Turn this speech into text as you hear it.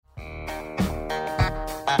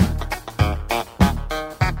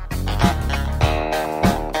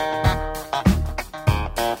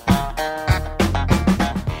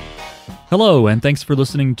Hello, and thanks for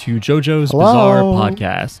listening to JoJo's Hello. Bizarre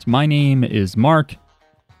Podcast. My name is Mark,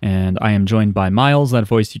 and I am joined by Miles, that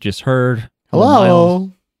voice you just heard. Miles.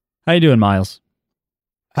 Hello. How you doing, Miles?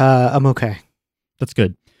 I'm okay. That's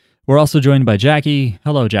good. We're also joined by Jackie.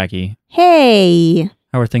 Hello, Jackie. Hey,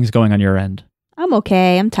 How are things going on your end? I'm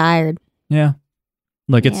okay. I'm tired. Yeah.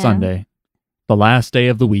 Look, it's Yeah. Sunday, the last day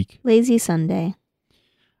of the week. Lazy Sunday.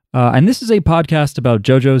 And this is a podcast about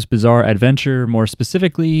JoJo's Bizarre Adventure, more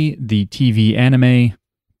specifically, the TV anime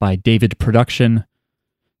by David Production.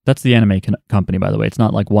 That's the anime company, by the way. It's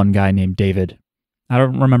not like one guy named David. I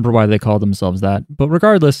don't remember why they call themselves that. But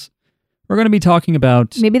regardless, we're going to be talking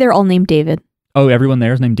about... Maybe they're all named David. Oh, everyone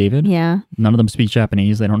there is named David? Yeah. None of them speak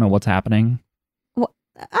Japanese. They don't know what's happening. Well,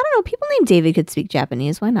 I don't know. People named David could speak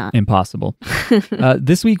Japanese. Why not? Impossible.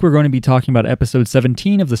 This week, we're going to be talking about episode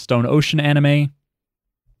 17 of the Stone Ocean anime,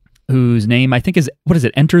 whose name I think is, what is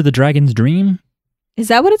it, Enter the Dragon's Dream? Is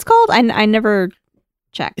that what it's called? I never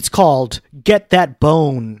checked. It's called Get That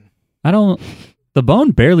Bone. The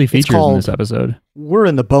bone barely features in called- this episode. We're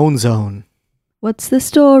in the bone zone. What's the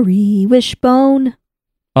story? Wishbone.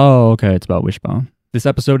 Oh, okay, it's about Wishbone. This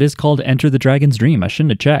episode is called Enter the Dragon's Dream. I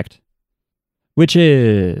shouldn't have checked. Which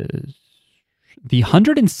is the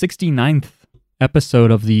 169th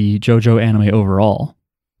episode of the JoJo anime overall.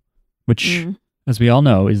 Which, as we all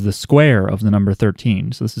know, is the square of the number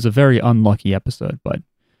 13. So this is a very unlucky episode, but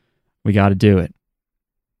we got to do it.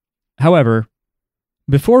 However,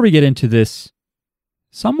 before we get into this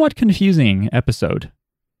somewhat confusing episode,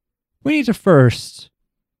 we need to first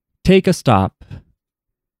take a stop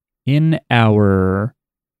in our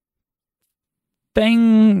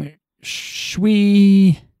feng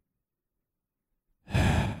shui.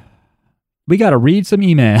 We got to read some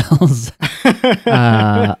emails.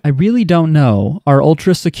 I really don't know. Our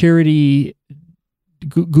ultra security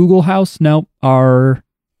Google House? No,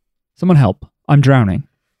 someone help. I'm drowning.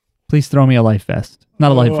 Please throw me a life vest.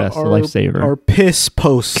 Not a life vest, a lifesaver. Our piss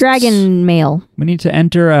posts. Dragon mail. We need to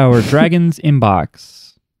enter our dragon's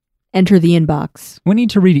inbox. Enter the inbox. We need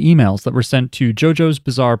to read emails that were sent to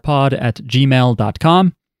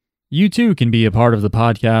jojosbizarrepod@gmail.com. You too can be a part of the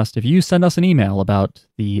podcast if you send us an email about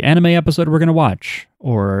the anime episode we're going to watch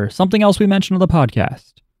or something else we mentioned on the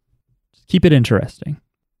podcast. Just keep it interesting.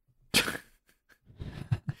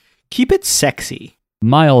 Keep it sexy.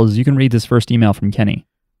 Miles, you can read this first email from Kenny.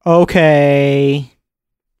 Okay.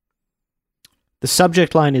 The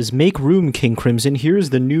subject line is Make Room, King Crimson. Here's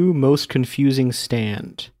the new most confusing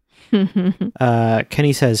stand.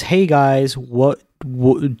 Kenny says, Hey guys, what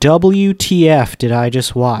WTF did I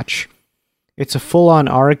just watch? It's a full-on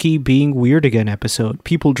Araki being weird again episode.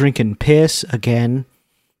 People drinking piss again.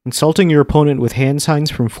 Insulting your opponent with hand signs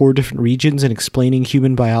from 4 different regions and explaining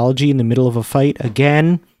human biology in the middle of a fight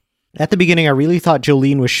again. At the beginning, I really thought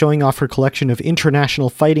Jolene was showing off her collection of international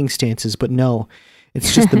fighting stances, but no.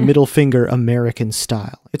 It's just the middle finger American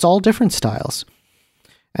style. It's all different styles.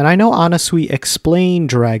 And I know Anasui explained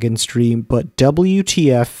Dragon's Dream, but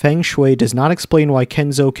WTF Feng Shui does not explain why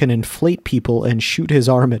Kenzo can inflate people and shoot his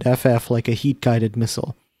arm at FF like a heat-guided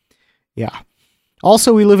missile. Yeah.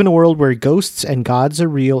 Also, we live in a world where ghosts and gods are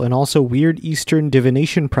real and also weird Eastern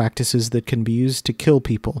divination practices that can be used to kill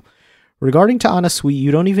people. Regarding to Anasui,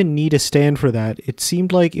 you don't even need a stand for that. It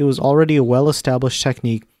seemed like it was already a well-established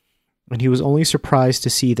technique, and he was only surprised to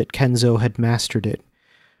see that Kenzo had mastered it.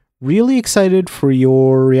 Really excited for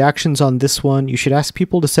your reactions on this one. You should ask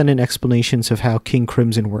people to send in explanations of how King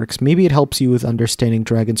Crimson works. Maybe it helps you with understanding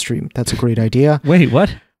Dragon's Dream. That's a great idea. Wait,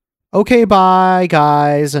 what? Okay, bye,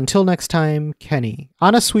 guys. Until next time, Kenny.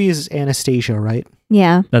 Anasui is Anastasia, right?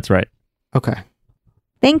 Yeah. That's right. Okay.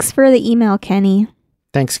 Thanks for the email, Kenny.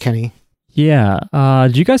 Thanks, Kenny. Yeah.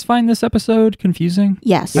 Did you guys find this episode confusing?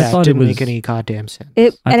 Yes. I Yeah, thought it it didn't was- make any goddamn sense.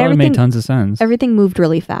 I thought it made tons of sense. Everything moved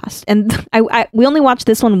really fast, and we only watched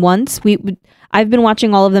this one once. I've been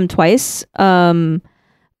watching all of them twice, and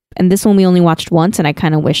this one we only watched once. And I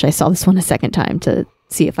kind of wish I saw this one a second time to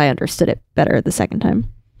see if I understood it better the second time.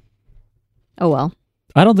 Oh well.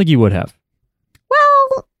 I don't think you would have.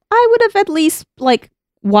 Well, I would have at least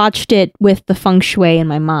watched it with the feng shui in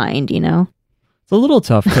my mind, you know. It's a little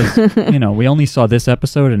tough because, we only saw this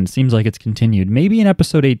episode and it seems like it's continued. Maybe in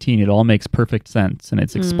episode 18, it all makes perfect sense and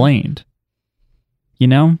it's explained. You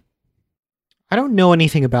know? I don't know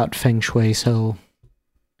anything about Feng Shui, so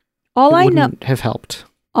All it I know wouldn't have helped.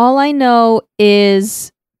 All I know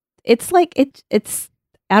is it's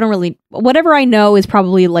I don't really, whatever I know is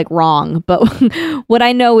probably wrong, but what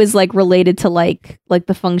I know is related to like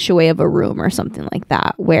the feng shui of a room or something like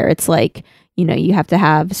that, where it's you have to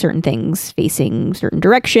have certain things facing certain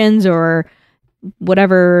directions or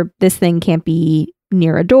whatever. This thing can't be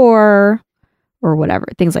near a door or whatever,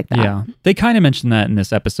 things like that. Yeah. They kind of mentioned that in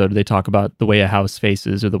this episode. They talk about the way a house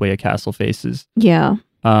faces or the way a castle faces. Yeah.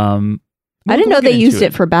 We'll I didn't know get they into used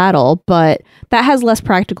it for battle, but that has less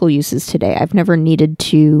practical uses today. I've never needed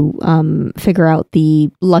to figure out the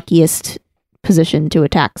luckiest position to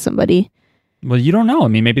attack somebody. Well, you don't know. I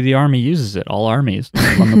mean, maybe the army uses it. All armies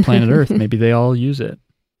on the planet Earth, maybe they all use it.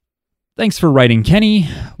 Thanks for writing, Kenny.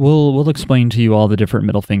 We'll explain to you all the different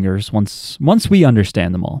middle fingers once we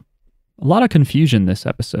understand them all. A lot of confusion this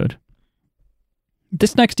episode.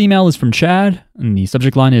 This next email is from Chad, and the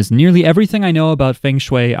subject line is nearly everything I know about Feng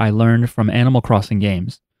Shui I learned from Animal Crossing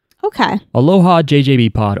games. Okay. Aloha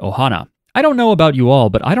JJB Pod Ohana. I don't know about you all,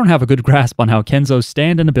 but I don't have a good grasp on how Kenzo's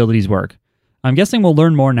stand and abilities work. I'm guessing we'll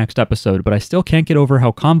learn more next episode, but I still can't get over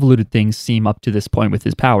how convoluted things seem up to this point with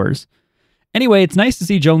his powers. Anyway, it's nice to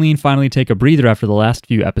see Jolene finally take a breather after the last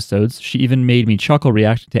few episodes. She even made me chuckle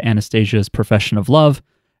reacting to Anastasia's profession of love,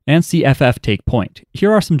 and see FF take point.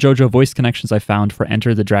 Here are some JoJo voice connections I found for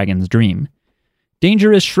Enter the Dragon's Dream.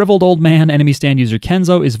 Dangerous, shriveled old man enemy stand user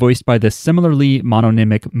Kenzo is voiced by the similarly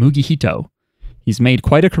mononymic Mugihito. He's made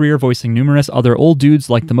quite a career voicing numerous other old dudes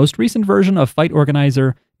like the most recent version of fight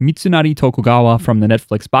organizer Mitsunari Tokugawa from the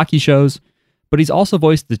Netflix Baki shows, but he's also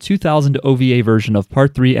voiced the 2000 OVA version of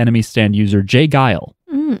Part 3 enemy stand user Jay Guile,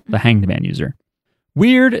 the Hanged Man user.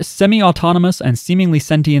 Weird, semi-autonomous, and seemingly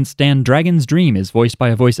sentient stand Dragon's Dream is voiced by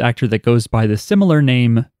a voice actor that goes by the similar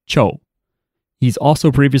name Cho. He's also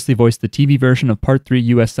previously voiced the TV version of Part 3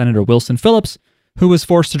 U.S. Senator Wilson Phillips, who was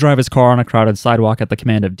forced to drive his car on a crowded sidewalk at the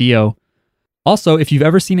command of Dio. Also, if you've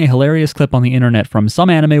ever seen a hilarious clip on the internet from some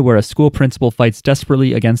anime where a school principal fights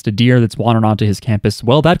desperately against a deer that's wandered onto his campus,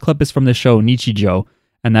 well, that clip is from the show Nichijou,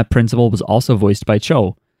 and that principal was also voiced by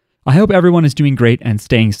Cho. I hope everyone is doing great and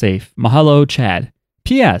staying safe. Mahalo, Chad.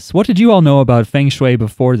 P.S. What did you all know about Feng Shui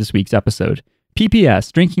before this week's episode?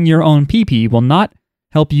 P.P.S. Drinking your own pee-pee will not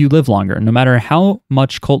help you live longer, no matter how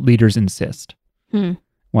much cult leaders insist.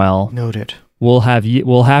 Well, Noted. we'll have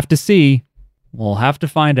to see. We'll have to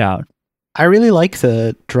find out. I really like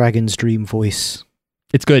the Dragon's Dream voice.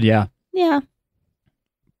 It's good, yeah. Yeah.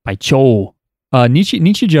 By Cho.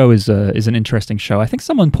 Nichijou is an interesting show. I think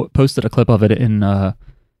someone posted a clip of it in the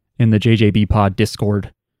JJB Pod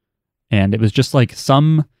Discord. And it was just like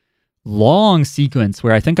some long sequence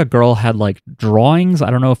where I think a girl had like drawings. I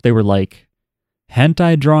don't know if they were like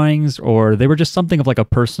hentai drawings or they were just something of like a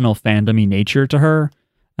personal fandom-y nature to her.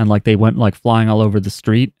 And like they went like flying all over the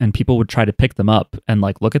street and people would try to pick them up and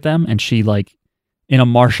like look at them. And she like in a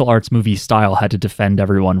martial arts movie style had to defend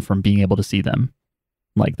everyone from being able to see them.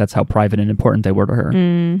 Like that's how private and important they were to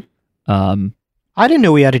her. I didn't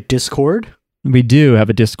know we had a Discord. We do have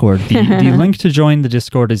a Discord. The link to join the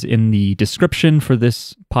Discord is in the description for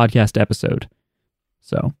this podcast episode.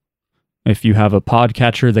 So if you have a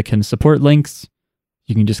podcatcher that can support links,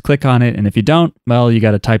 you can just click on it. And if you don't, well, you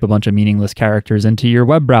got to type a bunch of meaningless characters into your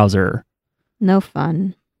web browser. No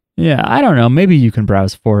fun. Yeah, I don't know. Maybe you can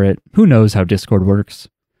browse for it. Who knows how Discord works?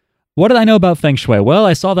 What did I know about Feng Shui? Well,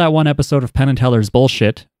 I saw that one episode of Penn and Teller's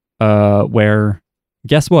Bullshit where,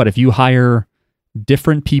 guess what? If you hire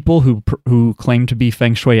different people who claim to be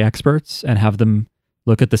Feng Shui experts and have them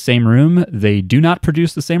look at the same room, they do not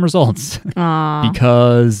produce the same results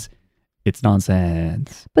because it's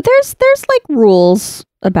nonsense. But there's like rules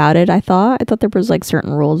about it. I thought there was like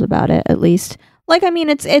certain rules about it at least. Like I mean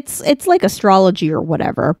it's like astrology or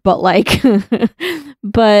whatever, but like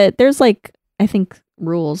but there's like I think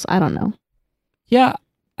rules. I don't know. Yeah,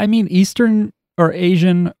 I mean Eastern or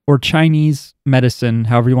Asian or Chinese medicine,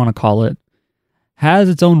 however you want to call it, has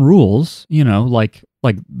its own rules, you know, like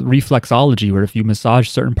reflexology, where if you massage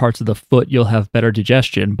certain parts of the foot, you'll have better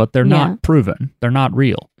digestion, but they're not proven. They're not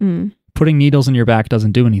real. Putting needles in your back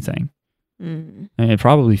doesn't do anything. I mean, it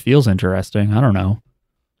probably feels interesting. I don't know.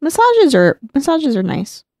 Massages are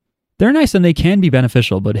nice. They're nice and they can be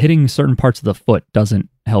beneficial, but hitting certain parts of the foot doesn't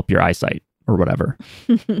help your eyesight or whatever.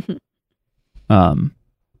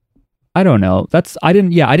 I don't know. I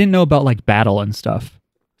didn't know about like battle and stuff.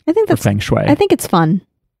 I think that's Feng Shui. I think it's fun.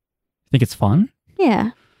 Think it's fun? Yeah.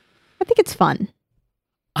 I think it's fun.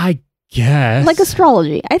 I guess. Like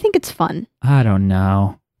astrology. I think it's fun. I don't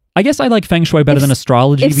know. I guess I like Feng Shui better than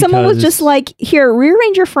astrology. If someone was just like, here,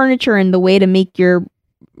 rearrange your furniture in the way to make you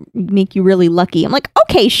really lucky. I'm like,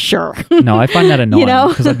 okay, sure. No, I find that annoying. You know?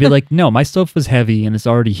 Because I'd be like, no, my sofa's heavy and it's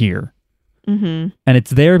already here. And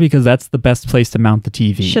it's there because that's the best place to mount the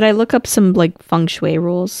TV. Should I look up some like Feng Shui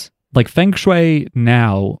rules? Like Feng Shui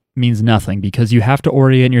now means nothing because you have to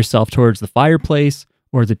orient yourself towards the fireplace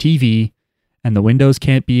or the TV and the windows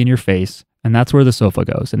can't be in your face And that's where the sofa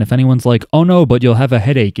goes. And if anyone's like, oh no, but you'll have a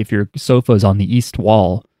headache if your sofa's on the east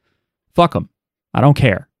wall, fuck them. I don't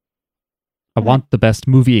care. I want the best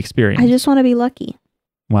movie experience. I just want to be lucky.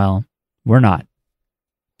 Well, we're not.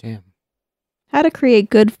 Damn. How to create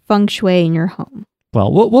good feng shui in your home.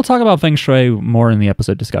 Well, we'll talk about feng shui more in the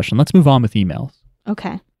episode discussion. Let's move on with emails.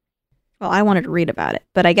 Okay. Well, I wanted to read about it,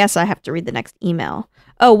 but I guess I have to read the next email.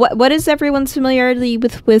 Oh, what is everyone's familiarity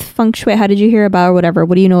with feng shui? How did you hear about it or whatever?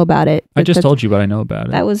 What do you know about it? I just told you what I know about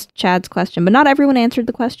it. That was Chad's question, but not everyone answered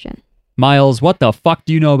the question. Miles, what the fuck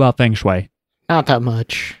do you know about feng shui? Not that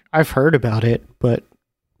much. I've heard about it, but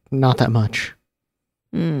not that much.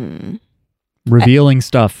 Revealing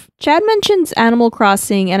stuff. Chad mentions Animal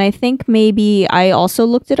Crossing, and I think maybe I also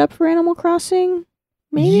looked it up for Animal Crossing.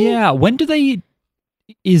 Maybe? Yeah, when do they...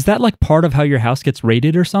 Is that like part of how your house gets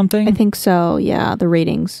rated or something? I think so, yeah, the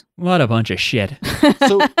ratings. What a bunch of shit.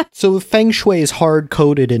 So feng shui is hard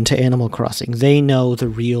coded into Animal Crossing. They know the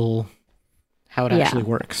real how it actually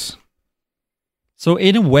works. So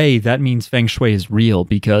in a way, that means feng shui is real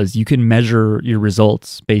because you can measure your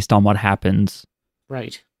results based on what happens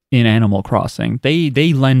Right. in Animal Crossing. They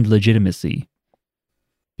lend legitimacy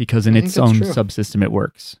because in I think its that's own true. subsystem it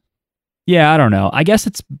works. Yeah, I don't know. I guess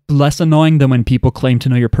it's less annoying than when people claim to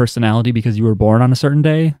know your personality because you were born on a certain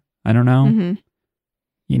day. I don't know. Mm-hmm.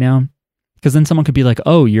 You know? Because then someone could be like,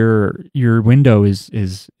 oh, your window is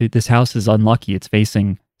this house is unlucky. It's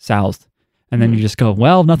facing south. And then you just go,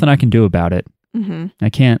 well, nothing I can do about it. Mm-hmm. I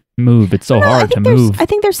can't move. It's so hard to move. I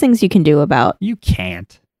think there's things you can do about. You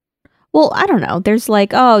can't. Well, I don't know. There's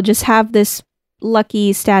like, oh, just have this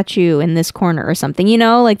lucky statue in this corner or something. You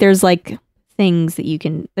know, like there's like things that you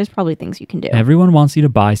can. There's probably things you can do. Everyone wants you to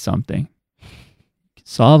buy something.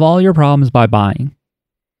 Solve all your problems by buying.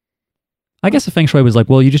 I guess the feng shui was like,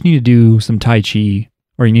 well, you just need to do some tai chi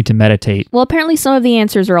or you need to meditate. Well, apparently some of the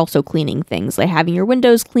answers are also cleaning things, like having your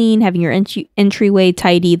windows clean, having your entryway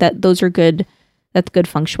tidy. Those are good. That's good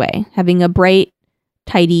feng shui. Having a bright,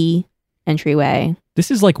 tidy entryway.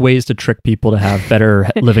 This is like ways to trick people to have better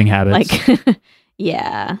living habits. Like,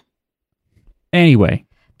 yeah. Anyway.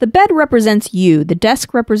 The bed represents you. The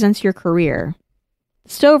desk represents your career. The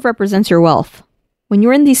stove represents your wealth. When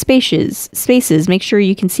you're in these spaces, make sure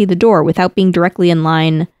you can see the door without being directly in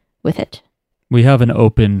line with it. We have an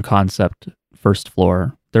open concept first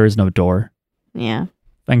floor. There is no door. Yeah.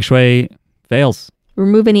 Feng shui fails.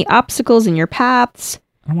 Remove any obstacles in your paths.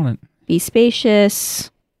 I don't want to... Be spacious.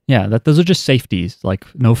 Yeah, those are just safeties, like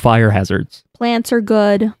no fire hazards. Plants are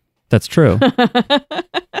good. That's true.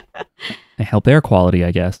 They help air quality,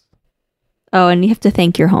 I guess. Oh, and you have to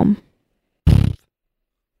thank your home.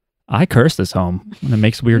 I curse this home when it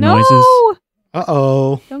makes weird No! noises.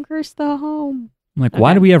 Uh-oh. Don't curse the home. I'm like,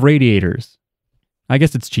 why Okay. do we have radiators? I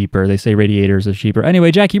guess it's cheaper. They say radiators are cheaper.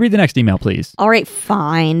 Anyway, Jackie, read the next email, please. All right,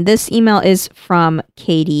 fine. This email is from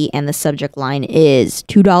Katie, and the subject line is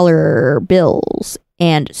 $2 bills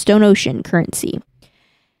and Stone Ocean currency.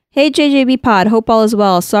 Hey, JJB Pod. Hope all is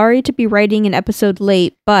well. Sorry to be writing an episode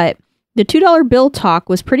late, but the $2 bill talk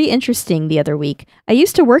was pretty interesting the other week. I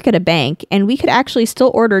used to work at a bank, and we could actually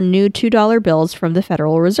still order new $2 bills from the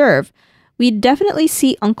Federal Reserve. We'd definitely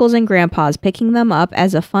see uncles and grandpas picking them up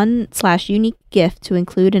as a fun/unique gift to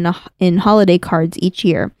include in holiday cards each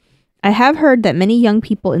year. I have heard that many young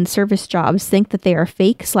people in service jobs think that they are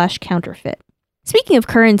fake/counterfeit. Speaking of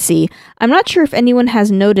currency, I'm not sure if anyone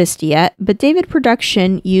has noticed yet, but David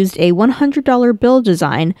Production used a $100 bill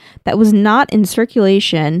design that was not in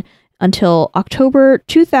circulation until October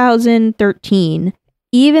 2013,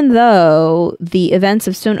 even though the events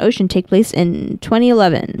of Stone Ocean take place in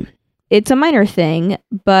 2011. It's a minor thing,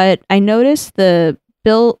 but I noticed the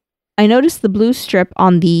blue strip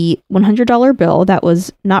on the $100 bill that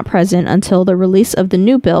was not present until the release of the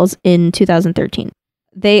new bills in 2013.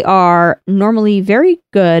 They are normally very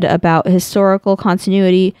good about historical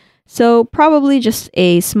continuity, so probably just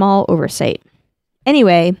a small oversight.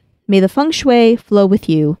 Anyway, may the feng shui flow with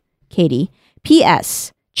you, Katie.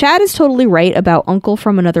 P.S. Chad is totally right about Uncle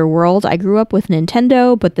from Another World. I grew up with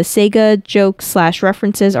Nintendo, but the Sega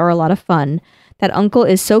jokes/references are a lot of fun. That uncle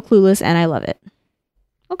is so clueless, and I love it.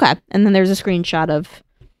 Okay, and then there's a screenshot of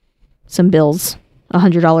some bills. A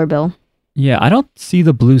 $100 bill. Yeah, I don't see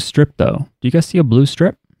the blue strip, though. Do you guys see a blue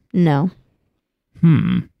strip? No.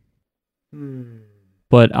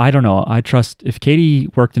 But I don't know. I trust if Katie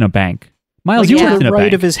worked in a bank. Miles, Like you to worked in the a right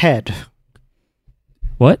bank. of his head.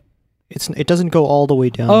 What? It doesn't go all the way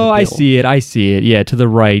down. Oh, the I bill. see it. Yeah, to the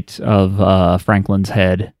right of Franklin's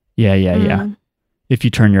head. Yeah. Mm. If you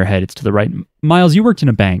turn your head, it's to the right. Miles, you worked in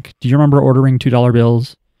a bank. Do you remember ordering $2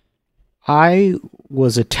 bills? I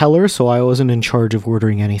was a teller, so I wasn't in charge of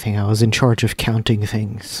ordering anything. I was in charge of counting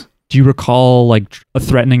things. Do you recall like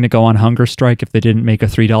threatening to go on hunger strike if they didn't make a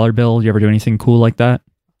 $3 bill? You ever do anything cool like that?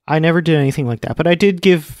 I never did anything like that, but I did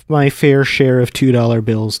give my fair share of $2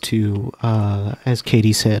 bills to, as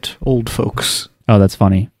Katie said, old folks Oh, that's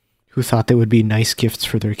funny. who thought they would be nice gifts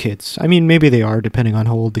for their kids. I mean, maybe they are, depending on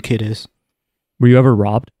how old the kid is. Were you ever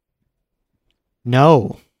robbed?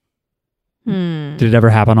 No. Did it ever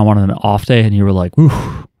happen on an off day and you were like,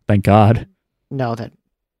 "Ooh, thank God"? No.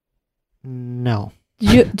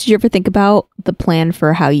 Did you ever think about the plan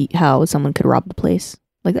for how someone could rob the place?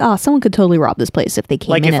 Like, someone could totally rob this place if they came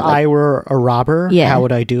Like in if at I were a robber, Yeah. how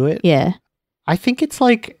would I do it? yeah. I think it's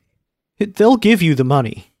like they'll give you the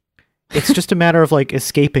money. It's just a matter of like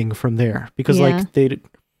escaping from there because Yeah.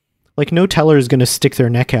 like no teller is going to stick their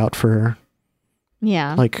neck out for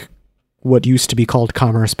Yeah. like what used to be called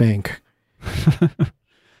Commerce Bank.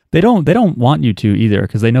 They don't want you to either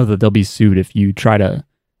because they know that they'll be sued if they try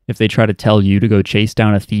to tell you to go chase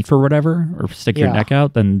down a thief or whatever or stick your Yeah. neck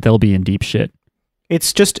out, then they'll be in deep shit.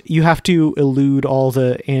 It's just you have to elude all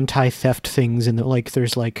the anti-theft things and like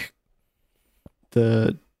there's like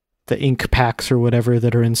the ink packs or whatever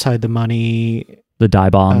that are inside the money. The dye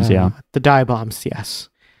bombs, yeah. The dye bombs, yes.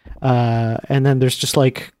 And then there's just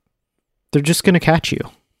like they're just going to catch you.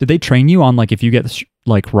 Did they train you on like if you get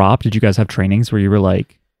like robbed? Did you guys have trainings where you were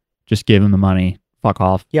like, just give them the money, fuck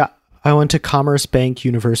off? Yeah, I went to Commerce Bank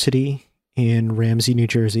University in Ramsey, New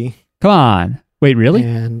Jersey. Come on. Wait, really?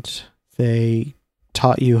 And they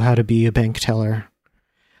taught you how to be a bank teller.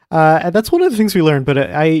 And that's one of the things we learned, but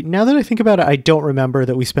I now that I think about it, I don't remember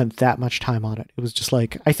that we spent that much time on it. It was just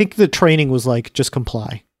like, I think the training was like, just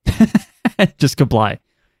comply. Just comply.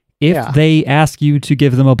 If Yeah. they ask you to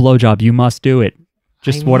give them a blowjob, you must do it.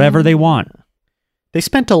 Just whatever they want. They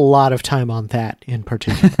spent a lot of time on that in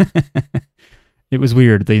particular. It was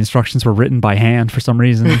weird. The instructions were written by hand for some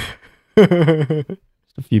reason. Just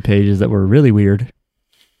a few pages that were really weird.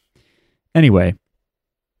 Anyway.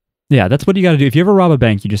 Yeah, that's what you got to do. If you ever rob a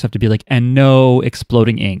bank, you just have to be like, and no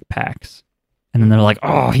exploding ink packs. And then they're like,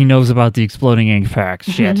 oh, he knows about the exploding ink packs.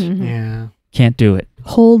 Shit. Yeah. Can't do it.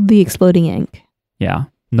 Hold the exploding ink. Yeah.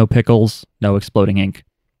 No pickles, no exploding ink.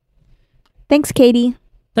 Thanks, Katie.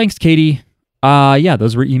 Thanks, Katie. Yeah,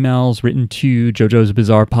 those were emails written to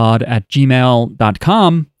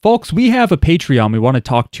jojosbizarrepod@gmail.com. Folks, we have a Patreon we want to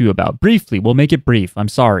talk to you about. Briefly, we'll make it brief. I'm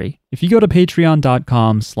sorry. If you go to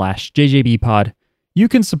patreon.com/jjbpod, you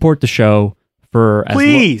can support the show for as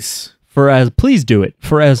Please. please do it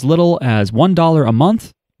for as little as $1 a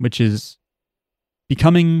month, which is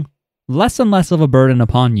becoming less and less of a burden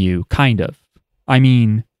upon you, kind of. I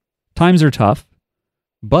mean, times are tough,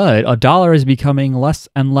 but $1 is becoming less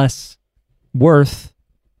and less worth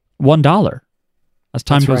 $1 as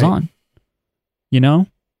time That's goes right. on. You know?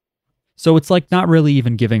 So it's like not really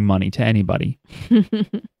even giving money to anybody.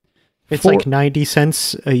 It's For- like 90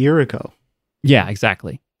 cents a year ago. Yeah,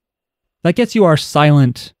 exactly. That gets you our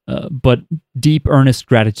silent but deep, earnest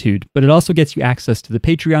gratitude, but it also gets you access to the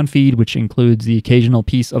Patreon feed, which includes the occasional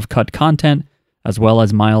piece of cut content, as well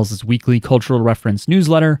as Miles' weekly cultural reference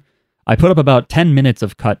newsletter. I put up about 10 minutes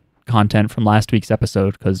of cut content from last week's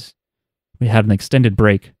episode because we had an extended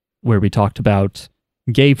break where we talked about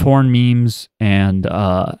gay porn memes and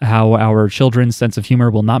how our children's sense of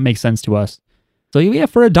humor will not make sense to us. So yeah,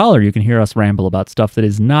 for $1, you can hear us ramble about stuff that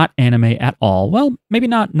is not anime at all. Well, maybe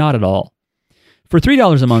not at all. For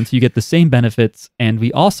 $3 a month, you get the same benefits, and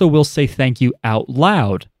we also will say thank you out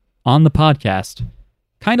loud on the podcast,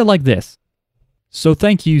 kind of like this. So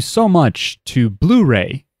thank you so much to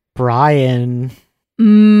Blu-ray, Brian,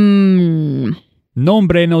 Mmm.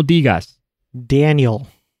 Nombre No Digas, Daniel,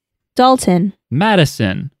 Dalton.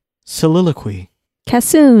 Madison, Soliloquy,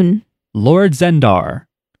 Cassoon. Lord Zendar,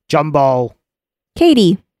 Jumbo,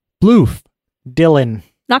 Katie. Bloof, Dylan,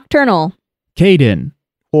 Nocturnal. Caden,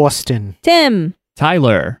 Austin, Tim.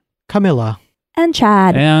 Tyler, Camilla. And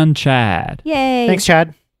Chad. and Chad. Yay. Thanks,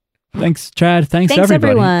 Chad. Thanks, Chad. Thanks, Thanks,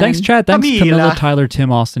 everybody. everyone. Thanks, Chad. Thanks, Camila. Camilla, Tyler, Tim,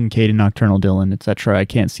 Austin, Caden, Nocturnal, Dylan, etc. I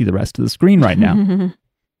can't see the rest of the screen right now.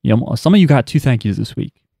 Some of you got 2 thank yous this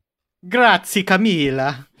week. Grazie,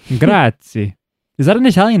 Camilla. Grazie. Is that an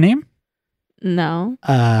Italian name? No.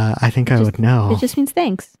 I think I would know. It just means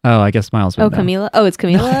thanks. Oh, I guess Miles would Oh, know. Camila. Oh, it's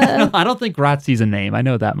Camila. I don't think Grazie's a name. I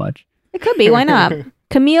know that much. It could be. Why not?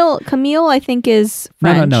 Camille, I think, is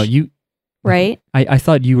French. No. You. Right? I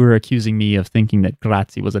thought you were accusing me of thinking that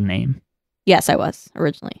Grazie was a name. Yes, I was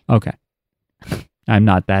originally. Okay. I'm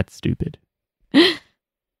not that stupid.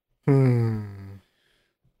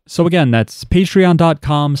 So again, that's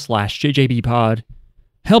patreon.com/jjbpod.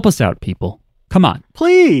 Help us out, people. Come on.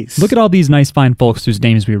 Please. Look at all these nice, fine folks whose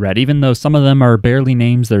names we read, even though some of them are barely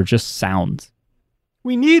names, they're just sounds.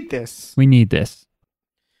 We need this. We need this.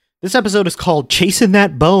 This episode is called Chasing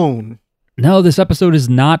That Bone. No, this episode is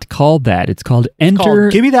not called that. It's called It's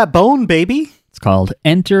called Give Me That Bone, baby. It's called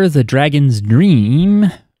Enter the Dragon's Dream.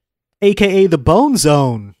 AKA the Bone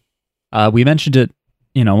Zone. We mentioned it,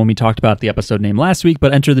 when we talked about the episode name last week,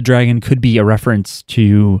 but Enter the Dragon could be a reference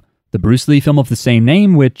to the Bruce Lee film of the same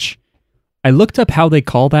name, which I looked up how they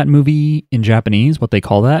call that movie in Japanese, what they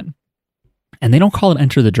call that. And they don't call it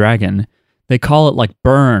Enter the Dragon. They call it like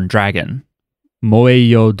Burn Dragon.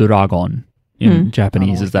 Moeyo Dragon in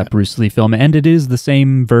Japanese is that Bruce Lee film. And it is the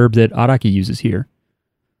same verb that Araki uses here.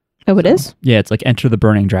 Oh, it is? Yeah, it's like Enter the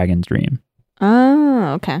Burning Dragon's Dream.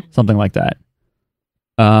 Oh, okay. Something like that.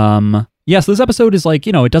 So this episode is like,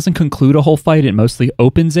 it doesn't conclude a whole fight. It mostly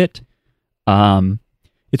opens it.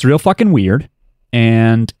 It's real fucking weird.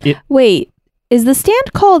 And it... Wait, is the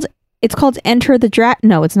stand called... It's called Enter the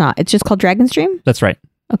No, it's not. It's just called Dragon's Dream? That's right.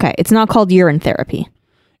 Okay, it's not called Urine Therapy.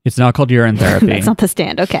 It's not called urine therapy. That's not the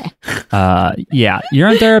stand. Okay.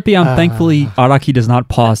 Urine therapy. Thankfully, Araki does not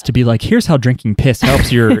pause to be like, here's how drinking piss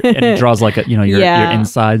helps your, and it draws like your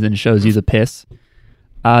insides and shows you the piss.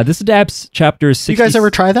 This adapts chapters 60. You guys ever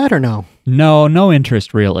try that or no? No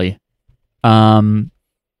interest really. No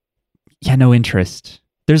interest.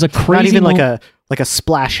 There's a crazy. Not even like a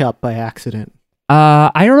splash up by accident.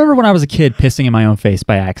 I remember when I was a kid pissing in my own face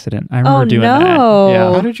by accident. I remember doing that.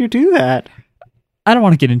 Yeah. How did you do that? I don't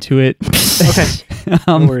want to get into it. Okay.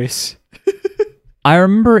 No worries. I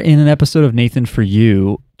remember in an episode of Nathan For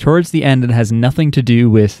You, towards the end, it has nothing to do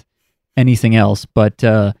with anything else, but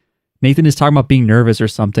Nathan is talking about being nervous or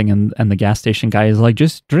something, and the gas station guy is like,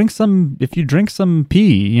 just drink some, if you drink some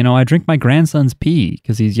pee, I drink my grandson's pee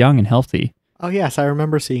because he's young and healthy. Oh, yes, I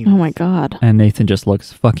remember seeing Oh, my God. And Nathan just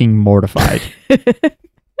looks fucking mortified.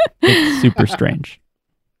 It's super strange.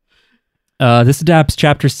 This adapts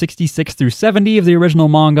chapters 66 through 70 of the original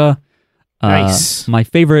manga. Nice. My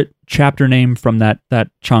favorite chapter name from that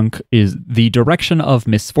chunk is The Direction of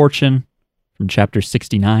Misfortune from chapter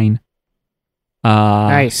 69.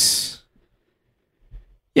 Nice.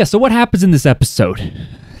 Yeah, so what happens in this episode?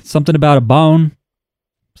 Something about a bone?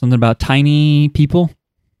 Something about tiny people?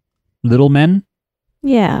 Little men?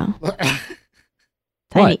 Yeah.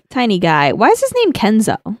 Tiny guy. Why is his name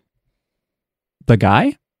Kenzo? The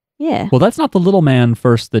guy? Yeah. Well, that's not the little man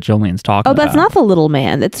first that Jolene's talking about. Oh, that's not the little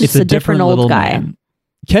man. That's just a different old guy. Man.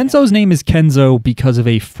 Kenzo's name is Kenzo because of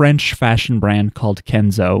a French fashion brand called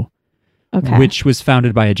Kenzo, which was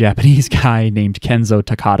founded by a Japanese guy named Kenzo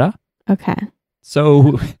Takada. Okay.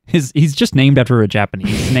 So he's just named after a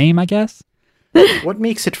Japanese name, I guess. What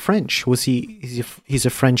makes it French? He's a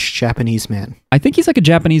French-Japanese man? I think he's like a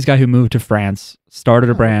Japanese guy who moved to France, started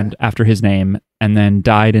a brand after his name, and then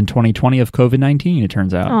died in 2020 of COVID-19, it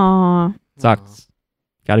turns out. Aww. Sucks.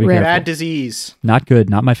 Gotta be careful. Bad disease. Not good.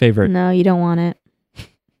 Not my favorite. No, you don't want it.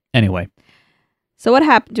 Anyway. So what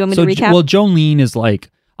happened? Do you want me to recap? Well, Jolene is like,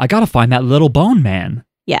 I gotta find that little bone man.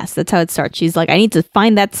 Yes, that's how it starts. She's like, I need to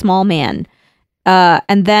find that small man.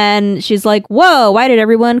 And then she's like, whoa, why did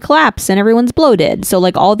everyone collapse and everyone's bloated? So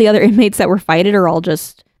like all the other inmates that were fighting were all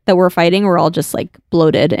just like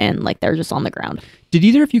bloated and like they're just on the ground. Did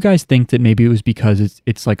either of you guys think that maybe it was because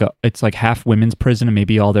it's like half women's prison and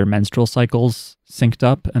maybe all their menstrual cycles synced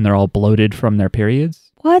up and they're all bloated from their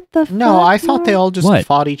periods? What the fuck? No, I thought they all just What?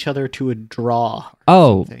 fought each other to a draw.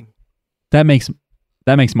 Oh, Something. that makes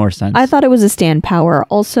more sense. I thought it was a stand power.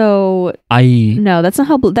 Also, no, that's not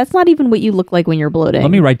how. That's not even what you look like when you're bloating.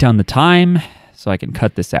 Let me write down the time so I can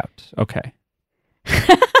cut this out. Okay.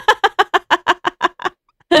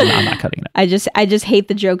 I'm not cutting it. I just hate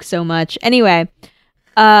the joke so much. Anyway,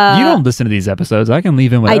 you don't listen to these episodes. I can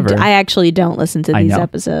leave in whatever. I actually don't listen to these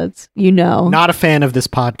episodes. Not a fan of this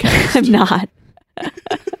podcast. I'm not.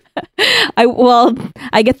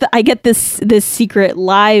 I get this secret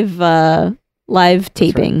live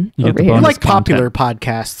taping You get over the here. You bonus like popular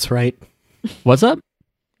podcasts, right? What's up?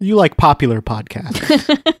 You like popular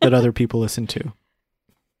podcasts that other people listen to.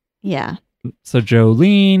 Yeah. So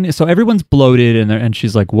Jolene, so everyone's bloated and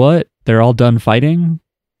she's like, what? They're all done fighting?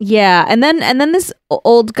 Yeah, and then this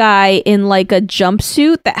old guy in like a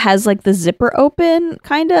jumpsuit that has like the zipper open,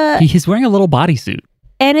 kind of. He's wearing a little bodysuit.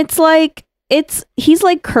 And it's like he's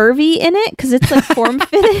like curvy in it because it's like form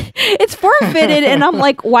fitted. It's form fitted, and I'm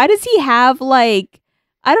like, why does he have like,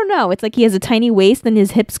 I don't know. It's like he has a tiny waist and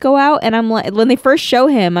his hips go out, and I'm like, when they first show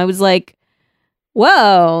him, I was like,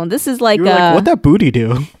 whoa, this is like, like, what'd that booty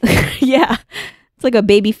do? Yeah, it's like a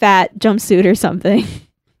baby fat jumpsuit or something.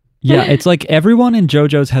 Yeah, it's like everyone in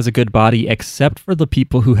JoJo's has a good body except for the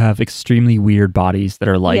people who have extremely weird bodies that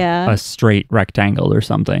are like Yeah. a straight rectangle or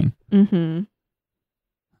something. Mm-hmm.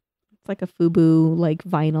 It's like a FUBU, like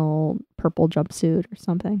vinyl purple jumpsuit or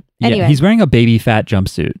something. Anyway. Yeah, he's wearing a baby fat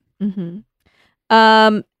jumpsuit.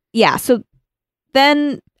 Mm-hmm. Yeah. So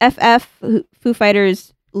then Foo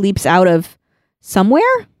Fighters leaps out of somewhere,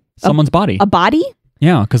 Someone's body. a body.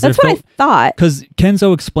 Yeah, because That's what I thought. Because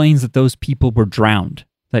Kenzo explains that those people were drowned,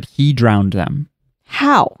 that he drowned them.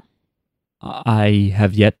 How I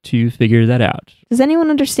have yet to figure that out. does anyone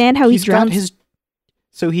understand how He's he drowns? got his.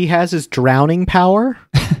 So he has his drowning power,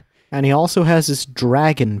 and he also has his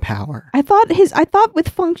dragon power. I thought with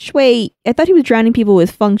feng shui. I thought he was drowning people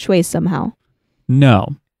with feng shui somehow.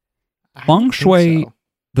 No. I Feng don't think shui-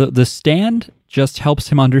 so. The stand just helps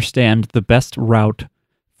him understand the best route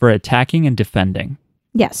for attacking and defending.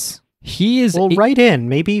 Yes. He is... Well, right in.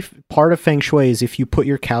 Maybe part of feng shui is if you put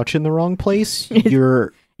your couch in the wrong place,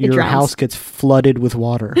 your drowns. house gets flooded with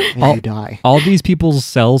water and Oh. you die. All these people's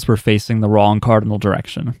cells were facing the wrong cardinal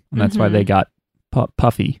direction, and that's why they got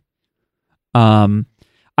puffy.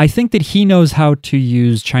 I think that he knows how to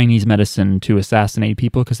use Chinese medicine to assassinate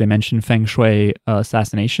people because they mentioned feng shui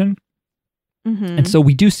assassination. Mm-hmm. And so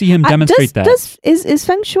we do see him demonstrate that. Is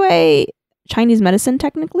feng shui Chinese medicine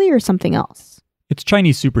technically or something else? It's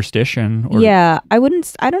Chinese superstition. Or, Yeah, I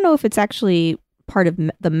don't know if it's actually part of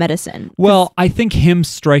the medicine. Well, I think him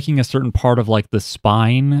striking a certain part of like the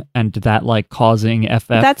spine and that like causing FF.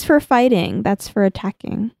 That's for fighting. That's for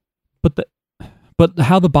attacking. But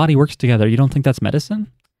how the body works together, you don't think that's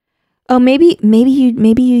medicine? Oh, maybe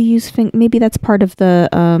you use maybe that's part of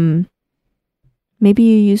the maybe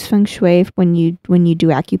you use feng shui when you do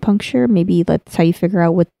acupuncture. Maybe that's how you figure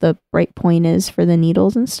out what the right point is for the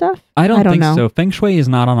needles and stuff. I don't think know. so. Feng Shui is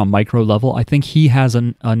not on a micro level. I think he has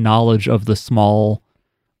a knowledge of the small,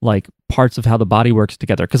 like, parts of how the body works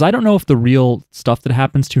together. Because I don't know if the real stuff that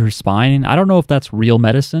happens to her spine, I don't know if that's real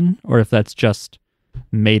medicine or if that's just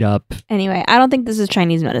made up. Anyway, I don't think this is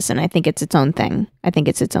Chinese medicine. I think it's its own thing. I think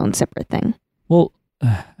it's its own separate thing. Well,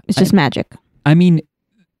 It's just magic. I mean,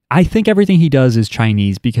 I think everything he does is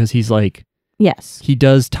Chinese because he's like, Yes. he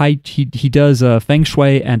does Feng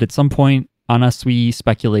Shui, and at some point, Anasui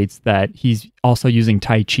speculates that he's also using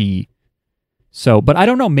Tai Chi. So, but I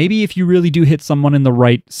don't know. Maybe if you really do hit someone in the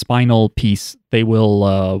right spinal piece, they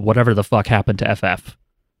will whatever the fuck happened to FF.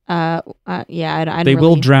 Yeah, I They don't will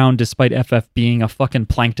really... drown despite FF being a fucking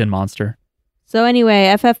plankton monster. So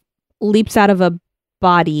anyway, FF leaps out of a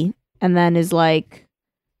body and then is like,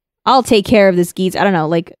 I'll take care of this geezer. I don't know,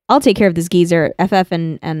 like, I'll take care of this geezer. FF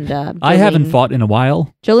and I haven't Jolene- fought in a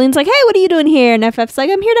while. Jolene's like, hey, what are you doing here? And FF's like,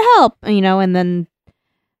 I'm here to help. And then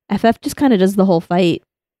FF just kind of does the whole fight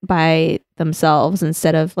by themselves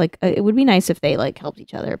instead of, like, it would be nice if they, like, helped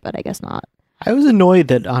each other, but I guess not. I was annoyed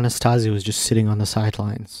that Anastasia was just sitting on the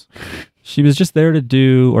sidelines. She was just there to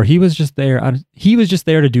do, or he was just there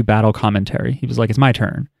to do battle commentary. He was like, it's my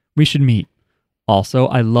turn. We should meet. Also,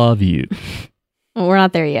 I love you. Well, we're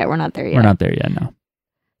not there yet. We're not there yet, no.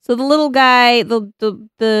 So the little guy,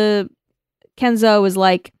 the Kenzo is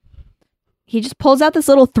like, he just pulls out this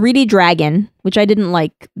little 3D dragon, which I didn't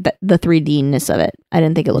like the 3D-ness of it. I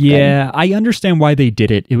didn't think it looked good. Yeah, I understand why they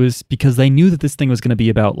did it. It was because they knew that this thing was going to be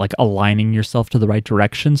about like aligning yourself to the right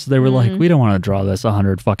direction. So they were like, we don't want to draw this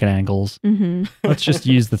 100 fucking angles. Mm-hmm. Let's just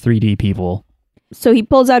use the 3D people. So he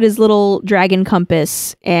pulls out his little dragon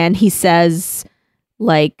compass and he says,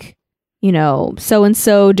 like,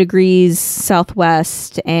 so-and-so degrees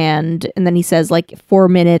southwest, and then he says, like, 4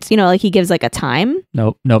 minutes, like he gives, like, a time.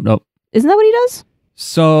 Nope. Isn't that what he does?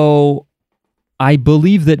 So I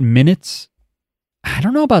believe that minutes, I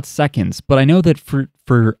don't know about seconds, but I know that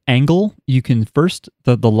for angle, you can first,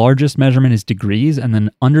 the largest measurement is degrees, and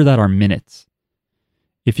then under that are minutes.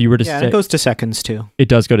 If you were to say, it goes to seconds too. it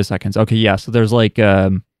does go to seconds. Okay, yeah. So there's like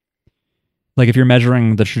if you're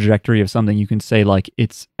measuring the trajectory of something, you can say like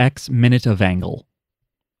it's X minute of angle.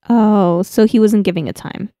 Oh, so he wasn't giving a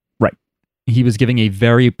time. Right. He was giving a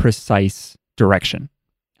very precise direction.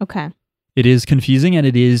 Okay. It is confusing and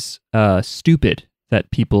it is stupid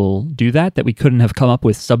that people do that we couldn't have come up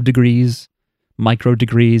with sub-degrees, micro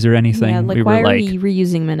degrees or anything. Yeah, like, we why were are like, we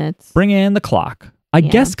reusing minutes? bring in the clock. I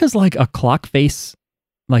Yeah. guess because like a clock face,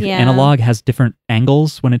 like Yeah. analog has different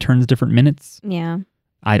angles when it turns different minutes. Yeah.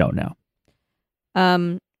 I don't know.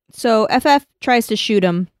 So FF tries to shoot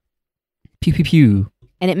him, Pew, pew, pew.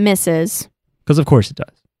 and it misses. Because of course it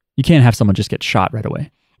does. You can't have someone just get shot right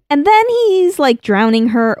away. And then he's like drowning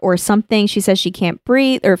her or something. She says she can't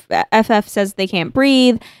breathe, or FF says they can't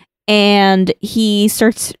breathe. And he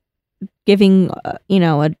starts giving,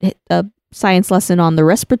 a science lesson on the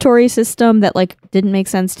respiratory system that like didn't make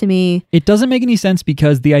sense to me. It doesn't make any sense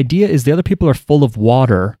because the idea is the other people are full of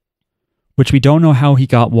water, which we don't know how he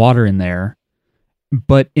got water in there.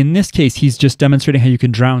 But in this case, he's just demonstrating how you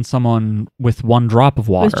can drown someone with one drop of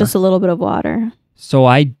water. With just a little bit of water. So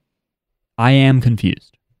I am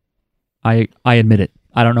confused. I admit it.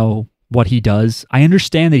 I don't know what he does. I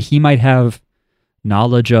understand that he might have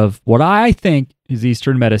knowledge of what I think is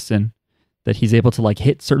Eastern medicine, that he's able to like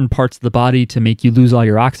hit certain parts of the body to make you lose all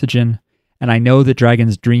your oxygen. And I know that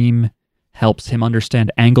Dragon's Dream helps him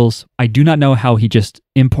understand angles. I do not know how he just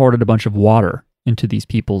imported a bunch of water into these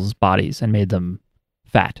people's bodies and made them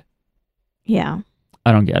fat. Yeah.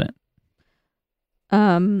 I don't get it.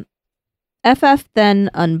 FF then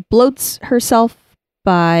unbloats herself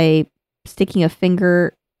by sticking a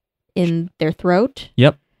finger in their throat.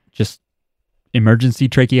 Yep. Just emergency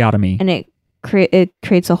tracheotomy. And it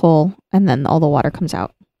creates a hole, and then all the water comes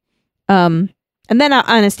out. And then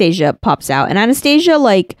Anastasia pops out, and Anastasia,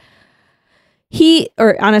 like,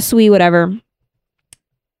 Anasui, whatever,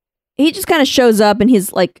 he just kind of shows up, and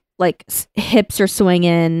his like hips are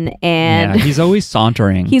swinging, and yeah, he's always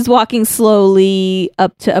sauntering. he's walking slowly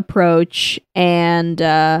up to approach, and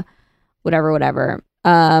whatever.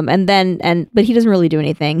 But he doesn't really do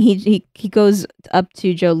anything. He goes up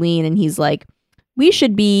to Jolene, and he's like,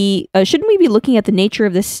 shouldn't we be looking at the nature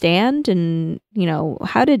of this stand, and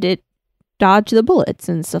how did it dodge the bullets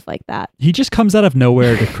and stuff like that? He just comes out of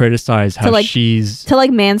nowhere to criticize how she's to like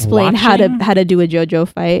mansplain watching? how to do a JoJo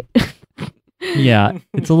fight. Yeah,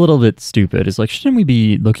 it's a little bit stupid. It's like, shouldn't we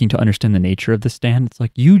be looking to understand the nature of the stand? It's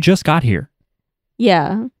like, you just got here.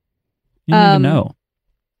 Yeah. You didn't even know.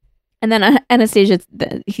 And then Anastasia,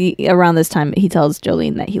 around this time, he tells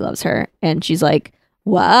Jolene that he loves her, and she's like,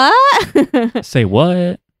 "What?" Say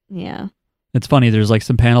what? Yeah. It's funny. There's like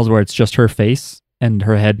some panels where it's just her face and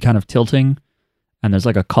her head kind of tilting, and there's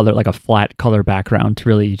like a flat color background to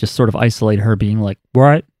really just sort of isolate her being like,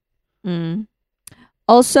 "What?" Mm.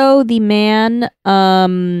 Also, the man,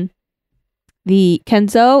 the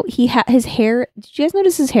Kenzo, his hair. Did you guys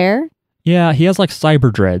notice his hair? Yeah, he has like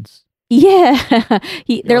cyber dreads. Yeah,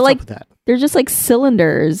 they're What's up with that? they're just like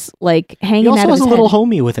cylinders, like hanging He also out of has his a little head.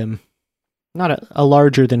 homie with him. Not a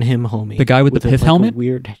larger than him homie. The guy with the a, pith like, a helmet?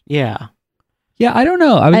 weird. Yeah. Yeah, I don't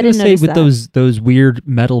know. I was I going to didn't say notice with that. those weird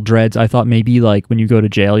metal dreads, I thought maybe like when you go to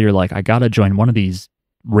jail, you're like, I got to join one of these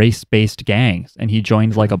race-based gangs. And he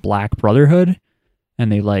joined like a black brotherhood,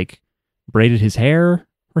 and they like braided his hair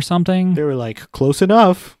or something. They were like, close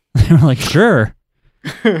enough. They were like, sure.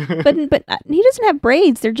 But he doesn't have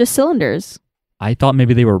braids. They're just cylinders. I thought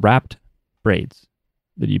maybe they were wrapped braids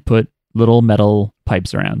that you put little metal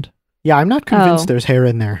pipes around, Yeah, I'm not convinced Oh. there's hair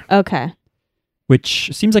in there. Okay. which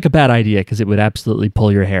seems like a bad idea because it would absolutely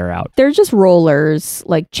pull your hair out. They're just rollers,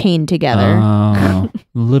 like chained together. Oh,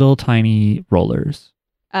 little tiny rollers.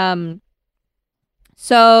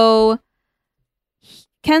 So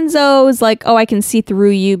Kenzo is like, "Oh, I can see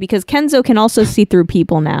through you," because Kenzo can also see through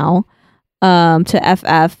people now. To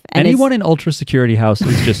FF, and Anyone in Ultra Security House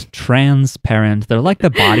is just transparent. They're like the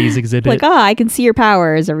bodies exhibit. like, I can see your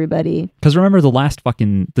powers, everybody. Because remember the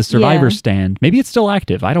survivor Yeah. stand. Maybe it's still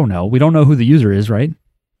active. I don't know. We don't know who the user is, right?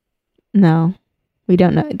 No, we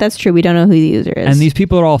don't know. That's true. We don't know who the user is. And these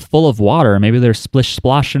people are all full of water. Maybe they're splish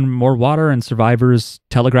splashing more water and survivors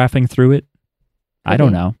telegraphing through it. I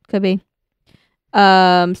don't know. Could be.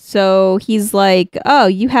 So he's like, "Oh,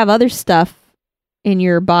 you have other stuff in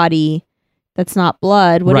your body that's not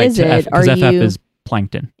blood. What is it? Because Are FF you?" is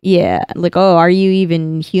plankton. Yeah, like, "Oh, are you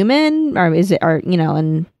even human? Or is it?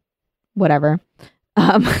 And whatever."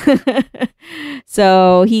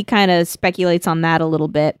 So he kind of speculates on that a little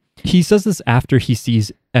bit. He says this after he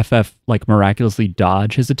sees FF like miraculously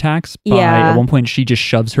dodge his attacks. Yeah. At one point, she just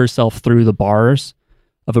shoves herself through the bars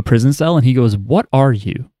of a prison cell, and he goes, "What are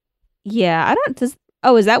you?" Yeah,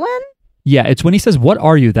 is that when? Yeah, it's when he says, "What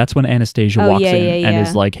are you?" That's when Anastasia walks in and yeah.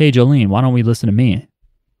 is like, "Hey, Jolene, why don't we listen to me?"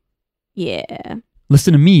 Yeah.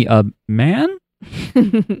 Listen to me, man?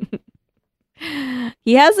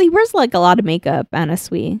 He wears like a lot of makeup,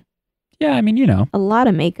 Anasui. Yeah, I mean, A lot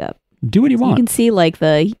of makeup. do what you So you want. can see like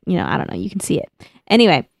I don't know, you can see it.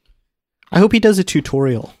 Anyway. I hope he does a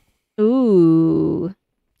tutorial. Ooh.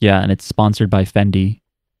 Yeah, and it's sponsored by Fendi.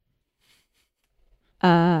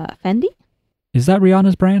 Fendi? Is that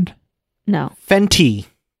Rihanna's brand? No. Fenty.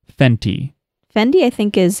 Fenty. Fendi, I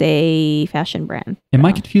think, is a fashion brand. Am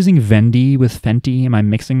I So, confusing Vendi with Fenty? Am I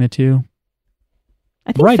mixing the two?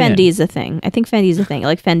 I think right in. Fendi is a thing. I think Fendi's a thing.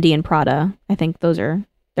 Like Fendi and Prada. I think they're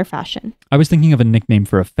fashion. I was thinking of a nickname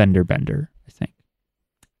for a fender bender, I think.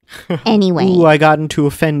 Anyway. Ooh, I got into a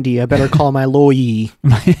Fendi. I better call my lawyer.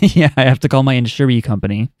 Yeah, I have to call my insurance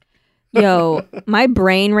company. Yo, my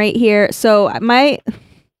brain right here. So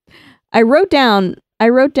I wrote down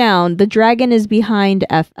the dragon is behind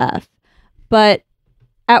FF. But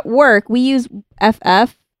at work we use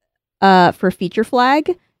FF for feature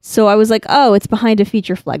flag. So I was like, oh, it's behind a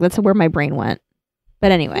feature flag. That's where my brain went.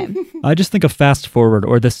 But anyway. I just think of fast forward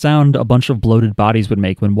or the sound a bunch of bloated bodies would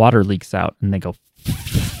make when water leaks out and they go.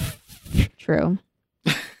 True.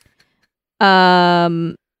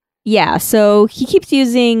 Yeah, so he keeps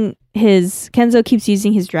using Kenzo keeps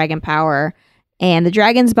using his dragon power, and the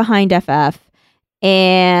dragon's behind FF,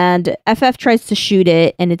 and FF tries to shoot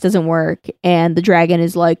it and it doesn't work, and the dragon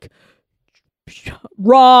is like,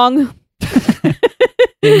 wrong.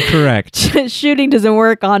 Incorrect. Shooting doesn't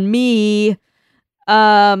work on me.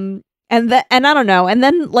 And I don't know. And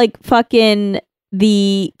then like fucking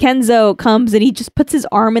the Kenzo comes and he just puts his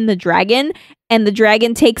arm in the dragon, and the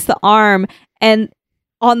dragon takes the arm, and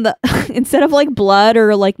on the instead of like blood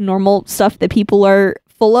or like normal stuff that people are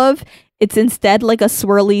full of, it's instead like a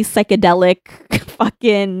swirly psychedelic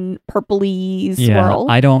fucking purpley swirl.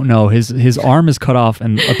 Yeah, I don't know. His arm is cut off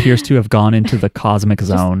and appears to have gone into the cosmic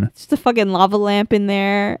zone. Just a fucking lava lamp in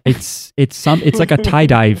there. It's like a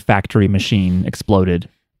tie-dye factory machine exploded.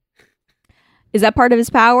 Is that part of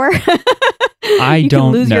his power? I you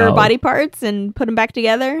don't can lose know. your body parts and put them back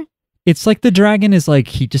together? It's like the dragon is like,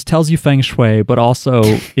 he just tells you feng shui, but also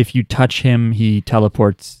if you touch him, he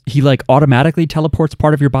teleports. He like automatically teleports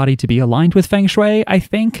part of your body to be aligned with feng shui, I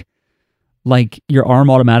think. Like your arm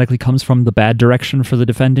automatically comes from the bad direction for the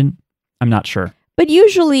defendant. I'm not sure. But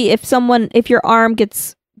usually if your arm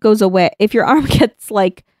goes away, if your arm gets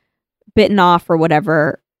like bitten off or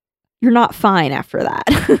whatever, you're not fine after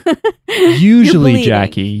that. Usually,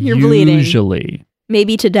 Jackie. You're bleeding. Usually.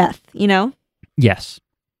 Maybe to death, you know? Yes.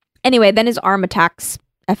 Anyway, then his arm attacks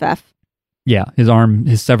FF. Yeah,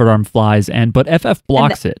 his severed arm flies, but FF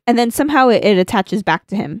blocks it. And then somehow it attaches back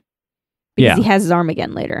to him. Because he has his arm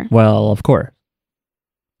again later. Well, of course.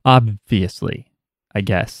 Obviously, I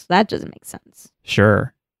guess. That doesn't make sense.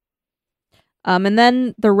 Sure. And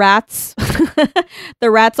then the rats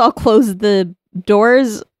all close the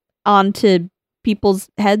doors onto people's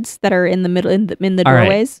heads that are in the middle in the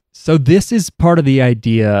doorways. Right. So this is part of the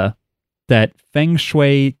idea that feng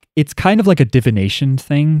shui, it's kind of like a divination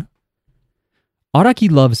thing.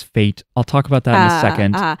 Araki loves fate. I'll talk about that in a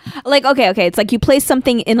second. Like, okay. It's like you place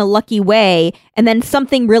something in a lucky way, and then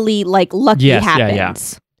something really like lucky happens. Yeah.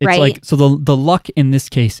 It's right? like, so the luck in this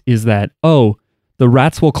case is that, the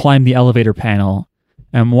rats will climb the elevator panel,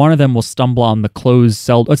 and one of them will stumble on the closed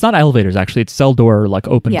cell. It's not elevators, actually. It's cell door, like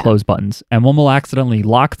open, close buttons. And one will accidentally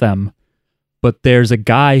lock them, but there's a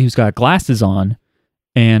guy who's got glasses on,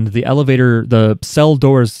 and the cell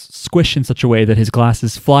doors squish in such a way that his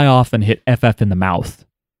glasses fly off and hit FF in the mouth.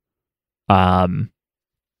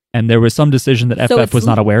 And there was some decision that FF was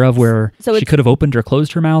not aware of where she could have opened or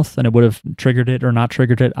closed her mouth and it would have triggered it or not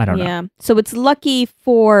triggered it. I don't know. Yeah. So it's lucky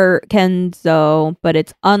for Kenzo, but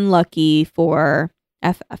it's unlucky for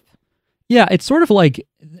FF. Yeah, it's sort of like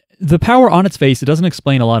the power on its face. It doesn't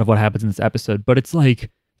explain a lot of what happens in this episode, but it's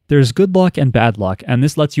like there's good luck and bad luck, and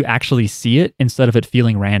this lets you actually see it instead of it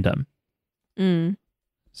feeling random.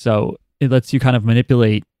 So it lets you kind of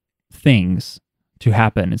manipulate things to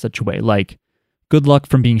happen in such a way. Like, good luck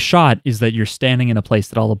from being shot is that you're standing in a place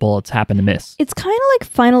that all the bullets happen to miss. It's kind of like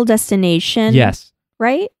Final Destination. Yes.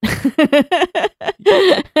 Right?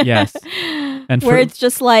 Yes. And where it's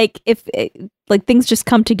just like, like things just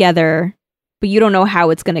come together, but you don't know how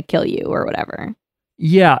it's going to kill you or whatever.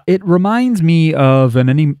 Yeah, it reminds me of, and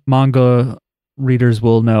any manga readers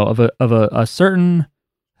will know, of a certain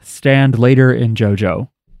stand later in JoJo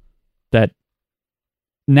that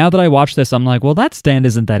now that I watch this, I'm like, well, that stand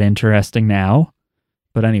isn't that interesting now.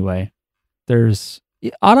 But anyway,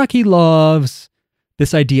 Araki loves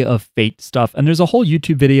this idea of fate stuff. And there's a whole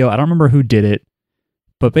YouTube video. I don't remember who did it,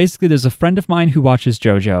 but basically there's a friend of mine who watches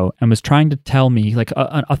JoJo and was trying to tell me, like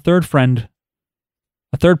a third friend,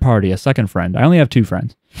 a third party, a second friend. I only have two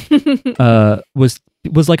friends. Was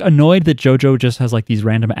like annoyed that JoJo just has like these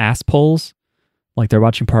random ass pulls. Like they're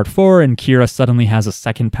watching part 4 and Kira suddenly has a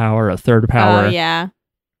second power, a third power. Oh, yeah.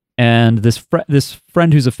 And this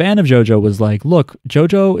friend who's a fan of JoJo was like, look,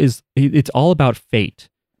 JoJo it's all about fate.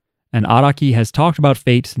 And Araki has talked about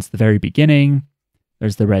fate since the very beginning.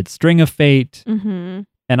 There's the red string of fate. Mm-hmm.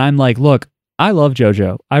 And I'm like, look, I love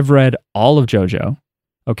JoJo. I've read all of JoJo.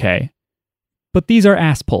 Okay. But these are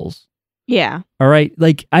ass pulls. Yeah. All right.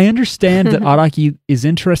 Like, I understand that Araki is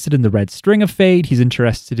interested in the red string of fate. He's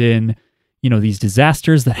interested in, these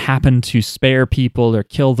disasters that happen to spare people or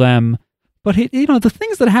kill them. But, the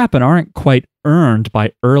things that happen aren't quite earned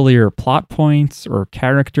by earlier plot points or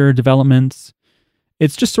character developments.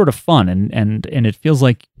 It's just sort of fun, and it feels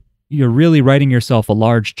like you're really writing yourself a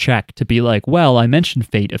large check to be like, well, I mentioned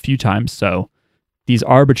fate a few times, so these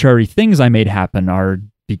arbitrary things I made happen are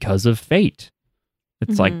because of fate.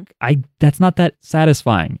 It's like, that's not that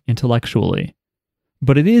satisfying intellectually.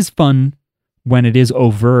 But it is fun when it is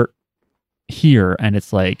overt here, and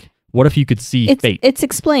it's like, what if you could see fate? It's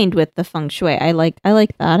explained with the feng shui. I like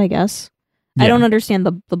that, I guess. Yeah. I don't understand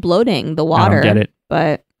the bloating, the water. I don't get it.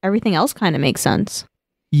 But everything else kind of makes sense.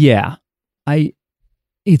 Yeah.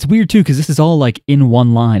 It's weird too, because this is all like in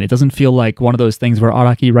one line. It doesn't feel like one of those things where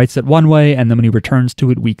Araki writes it one way, and then when he returns to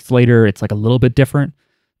it weeks later, it's like a little bit different.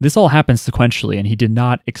 This all happens sequentially, and he did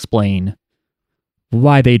not explain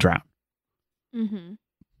why they drown. Mm-hmm.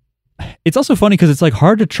 It's also funny because it's like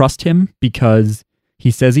hard to trust him because he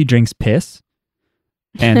says he drinks piss,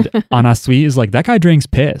 and Anasui is like, that guy drinks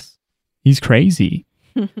piss. He's crazy.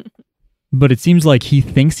 But it seems like he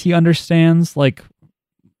thinks he understands like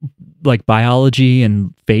biology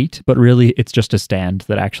and fate, but really it's just a stand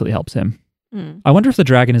that actually helps him. I wonder if the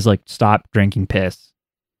dragon is like, stop drinking piss.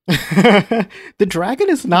 The dragon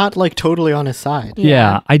is not like totally on his side.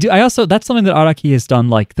 Yeah, I do. I also, that's something that Araki has done,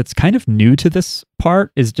 like that's kind of new to this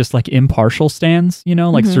part, is just like impartial stands,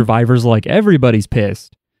 like Survivor's like, everybody's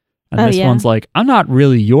pissed. And this one's like, I'm not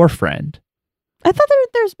really your friend. I thought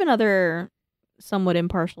there's been other somewhat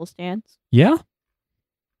impartial stands. Yeah?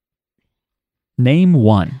 Name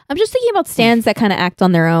one. I'm just thinking about stands that kind of act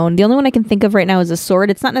on their own. The only one I can think of right now is a sword.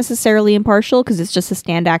 It's not necessarily impartial because it's just a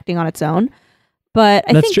stand acting on its own. But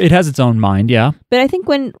I think true. It has its own mind, yeah. But I think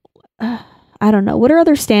when, I don't know, what are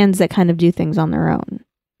other stands that kind of do things on their own?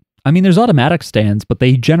 I mean, there's automatic stands, but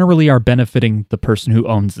they generally are benefiting the person who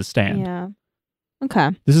owns the stand. Yeah. Okay.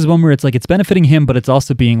 This is one where it's like, it's benefiting him, but it's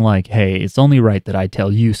also being like, hey, it's only right that I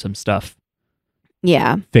tell you some stuff.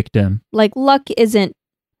 Yeah. Victim. Like, luck isn't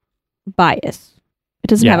bias. It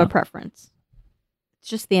doesn't have a preference. It's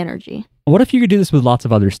just the energy. What if you could do this with lots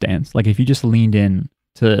of other stands? Like if you just leaned in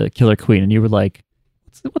to Killer Queen and you were like,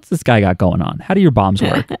 what's this guy got going on? How do your bombs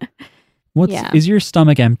work? Is your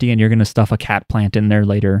stomach empty and you're going to stuff a cat plant in there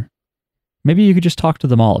later? Maybe you could just talk to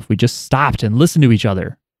them all if we just stopped and listened to each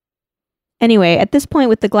other. Anyway, at this point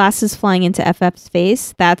with the glasses flying into FF's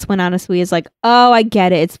face, that's when Anasui is like, oh, I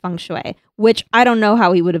get it. It's feng shui, which I don't know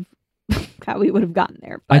how he would have gotten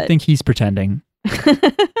there. But... I think he's pretending.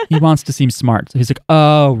 He wants to seem smart. So he's like,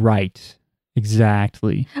 oh, right.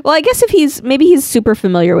 Exactly. Well, I guess if maybe he's super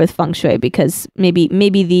familiar with feng shui because maybe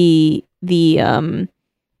the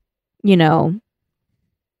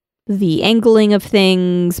the angling of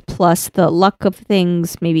things plus the luck of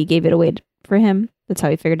things maybe gave it away for him. That's how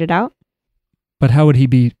he figured it out. But how would he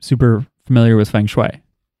be super familiar with feng shui?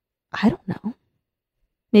 I don't know.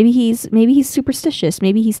 Maybe he's superstitious.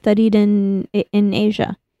 Maybe he studied in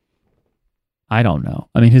Asia. I don't know.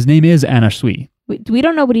 I mean, his name is Anasui. We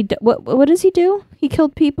don't know what he what does he do? He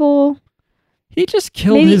killed people. He just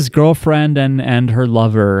killed his girlfriend and her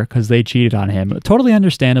lover because they cheated on him. Totally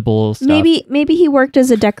understandable stuff. Maybe he worked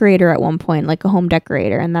as a decorator at one point, like a home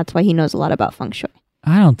decorator, and that's why he knows a lot about feng shui.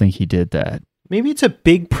 I don't think he did that. Maybe it's a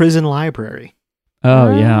big prison library.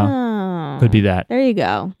 Oh, yeah. Could be that. There you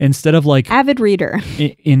go. Instead of like... Avid reader.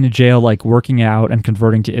 In jail, like working out and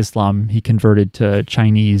converting to Islam, he converted to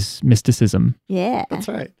Chinese mysticism. Yeah. That's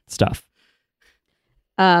right. Stuff.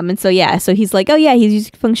 And so he's like, oh yeah, he's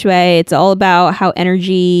using feng shui. It's all about how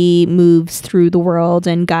energy moves through the world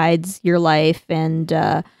and guides your life. And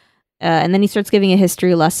then he starts giving a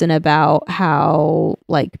history lesson about how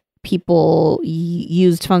like people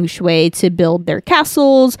used feng shui to build their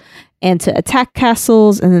castles and to attack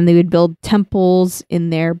castles, and then they would build temples in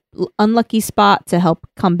their unlucky spot to help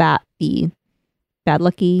combat the bad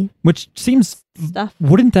lucky. Which seems stuff.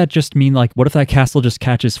 Wouldn't that just mean like, what if that castle just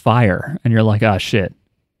catches fire and you're like, ah, shit.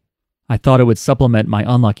 I thought it would supplement my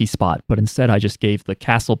unlucky spot, but instead I just gave the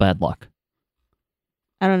castle bad luck.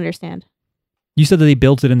 I don't understand. You said that they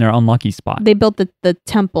built it in their unlucky spot. They built the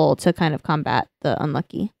temple to kind of combat the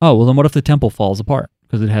unlucky. Oh, well then what if the temple falls apart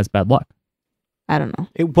because it has bad luck? I don't know.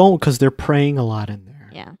 It won't because they're praying a lot in there.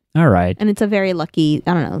 Yeah. All right. And it's a very lucky,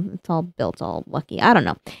 I don't know, it's all built all lucky. I don't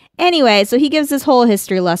know. Anyway, so he gives this whole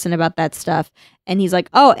history lesson about that stuff. And he's like,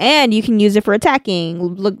 oh, and you can use it for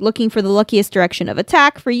attacking. Looking for the luckiest direction of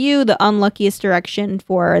attack for you, the unluckiest direction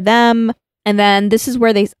for them. And then this is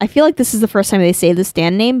where I feel like this is the first time they say the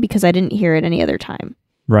stand name because I didn't hear it any other time.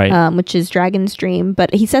 Right. Which is Dragon's Dream.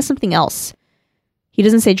 But he says something else. He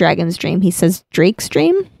doesn't say Dragon's Dream. He says Drake's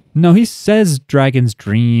Dream. No, he says Dragon's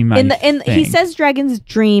Dream. He says Dragon's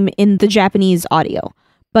Dream in the Japanese audio,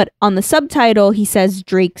 but on the subtitle he says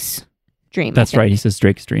Drake's Dream. That's right. He says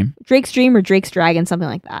Drake's Dream. Drake's Dream or Drake's Dragon, something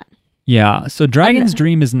like that. Yeah. So Dragon's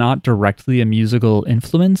Dream is not directly a musical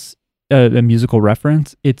influence, a musical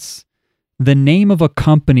reference. It's the name of a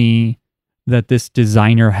company that this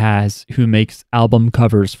designer has who makes album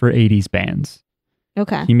covers for 80s bands.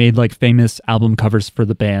 Okay. He made like famous album covers for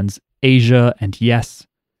the bands Asia and Yes,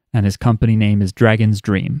 and his company name is Dragon's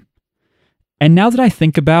Dream. And now that I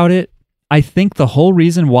think about it, I think the whole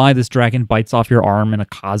reason why this dragon bites off your arm in a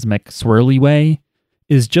cosmic swirly way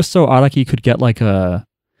is just so Araki could get like a...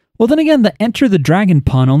 Well, then again, the Enter the Dragon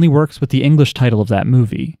pun only works with the English title of that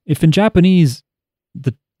movie. If in Japanese,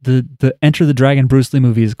 the Enter the Dragon Bruce Lee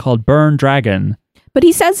movie is called Burn Dragon. But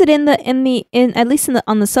he says it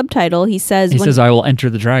on the subtitle. He says I will enter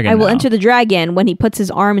the dragon. I will enter the dragon when he puts his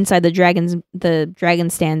arm inside the dragon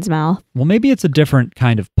stand's mouth. Well, maybe it's a different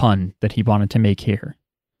kind of pun that he wanted to make here.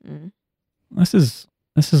 Mm. This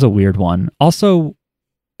is a weird one. Also,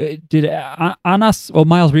 did Anas? Oh,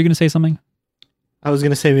 Miles, were you going to say something? I was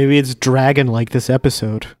going to say maybe it's dragon like this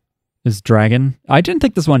episode. Is dragon? I didn't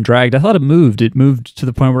think this one dragged. I thought it moved. It moved to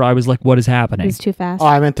the point where I was like, what is happening? It's too fast. Oh,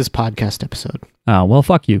 I meant this podcast episode. Oh, well,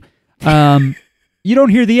 fuck you. You don't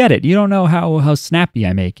hear the edit. You don't know how snappy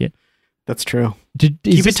I make it. That's true. Keep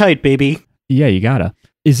it tight, baby. Yeah, you gotta.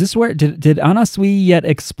 Is this where... Did Anasui yet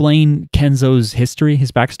explain Kenzo's history,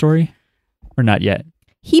 his backstory? Or not yet?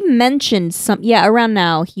 He mentioned around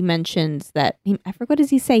now, he mentions that... I forgot, what does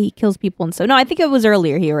he say? He kills people and so... No, I think it was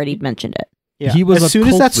earlier he already mentioned it. Yeah. As soon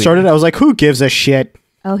as that started, I was like, who gives a shit?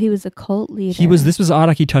 Oh, he was a cult leader. This was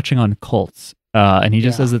Araki touching on cults. And he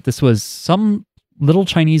just says that this was some little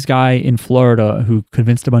Chinese guy in Florida who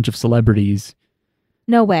convinced a bunch of celebrities.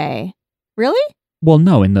 No way. Really? Well,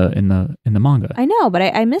 no, in the manga. I know, but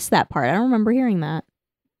I missed that part. I don't remember hearing that.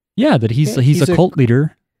 Yeah, that he's a cult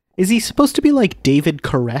leader. Is he supposed to be like David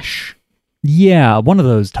Koresh? Yeah, one of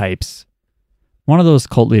those types. One of those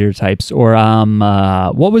cult leader types. Or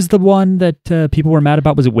what was the one that people were mad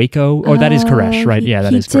about? Was it Waco? Or that is Koresh, right?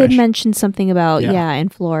 That is Koresh. He did mention something about, in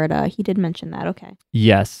Florida. He did mention that. Okay.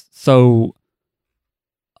 Yes. So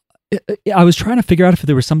I was trying to figure out if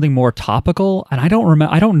there was something more topical, and I don't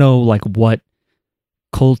remember. I don't know like what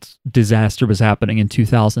cult disaster was happening in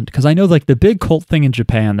 2000, because I know like the big cult thing in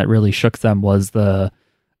Japan that really shook them was the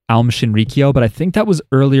Aum Shinrikyo, but I think that was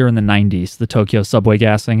earlier in the 90s, the Tokyo subway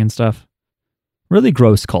gassing and stuff. Really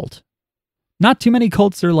gross cult. Not too many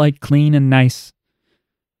cults are like clean and nice,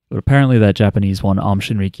 but apparently that Japanese one, Aum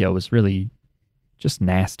Shinrikyo, was really just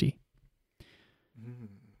nasty.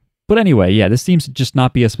 But anyway, yeah, this seems to just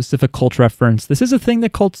not be a specific cult reference. This is a thing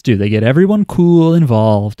that cults do. They get everyone cool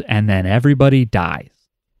involved, and then everybody dies.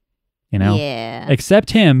 You know? Yeah.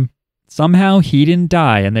 Except him. Somehow he didn't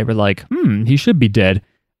die, and they were like, he should be dead.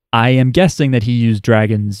 I am guessing that he used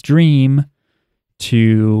Dragon's Dream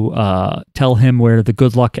to tell him where the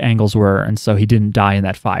good luck angles were, and so he didn't die in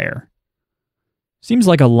that fire. Seems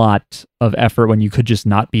like a lot of effort when you could just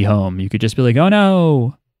not be home. You could just be like, oh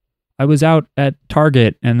no, I was out at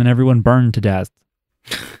Target and then everyone burned to death.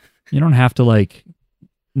 You don't have to like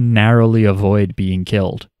narrowly avoid being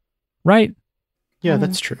killed, right? Yeah,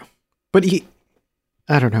 that's true. But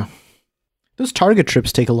I don't know. Those Target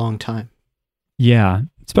trips take a long time. Yeah,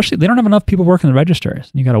 especially they don't have enough people working the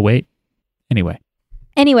registers. You gotta wait.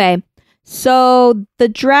 Anyway, so the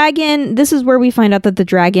dragon, this is where we find out that the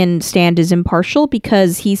dragon stand is impartial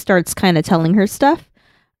because he starts kind of telling her stuff.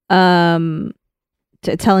 Telling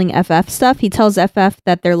FF stuff. He tells FF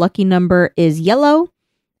that their lucky number is yellow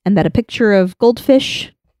and that a picture of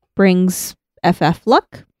goldfish brings FF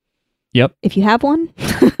luck. Yep. If you have one.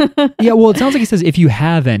 Yeah, well, it sounds like he says if you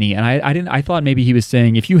have any, and I thought maybe he was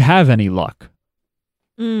saying if you have any luck,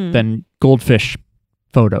 then goldfish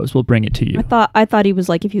photos will bring it to you. I thought he was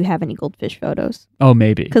like if you have any goldfish photos. Oh,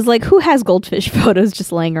 maybe. Because like who has goldfish photos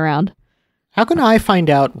just laying around? How can I find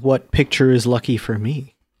out what picture is lucky for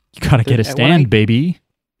me? You gotta get a stand, baby.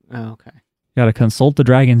 Oh, okay. You gotta consult the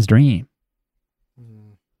Dragon's Dream.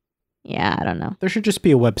 Yeah, I don't know. There should just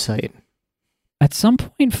be a website. At some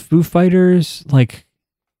point, Foo Fighters, like,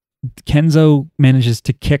 Kenzo manages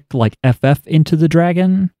to kick, like, FF into the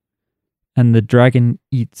dragon, and the dragon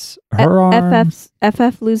eats her arm.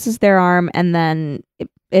 FF loses their arm, and then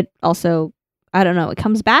it also, I don't know, it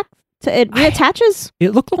comes back? It reattaches? It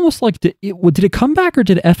looked almost like, did it come back, or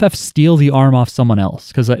did FF steal the arm off someone else?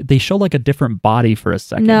 Because they show, like, a different body for a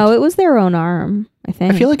second. No, it was their own arm, I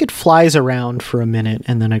think. I feel like it flies around for a minute,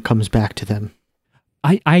 and then it comes back to them.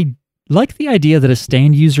 I like the idea that a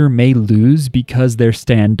stand user may lose because their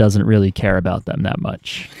stand doesn't really care about them that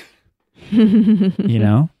much. You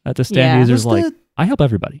know? That the stand Yeah. user's Was like, I help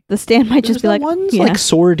everybody. The stand might just be like, one's yeah. like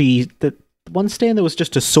swordy. That one stand that was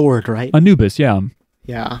just a sword, right? Anubis, yeah.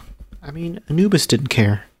 Yeah. I mean, Anubis didn't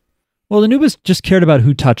care. Well, Anubis just cared about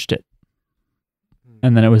who touched it.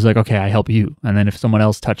 And then it was like, okay, I help you. And then if someone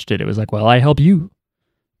else touched it, it was like, well, I help you.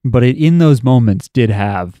 But it, in those moments, did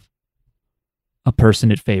have a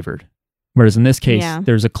person it favored. Whereas in this case, Yeah.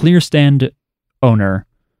 there's a clear stand owner,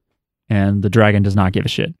 and the dragon does not give a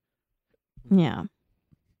shit. Yeah.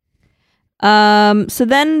 So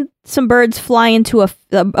then some birds fly into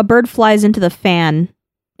a bird flies into the fan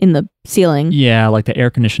in the ceiling, Yeah, like the air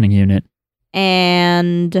conditioning unit.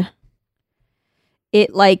 and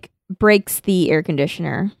it like breaks the air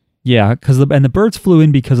conditioner. Yeah, and the birds flew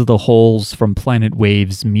in because of the holes from Planet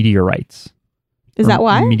Wave's meteorites. Is Or that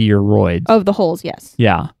why? Meteoroids. Oh, the holes, yes.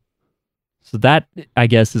 Yeah. So that, I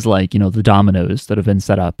guess, is like, the dominoes that have been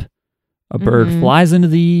set up. A bird Mhm. flies into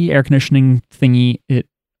the air conditioning thingy. It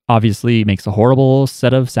obviously makes a horrible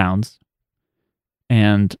set of sounds.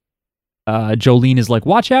 And Jolene is like,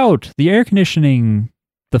 watch out, the air conditioning,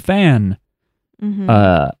 the fan.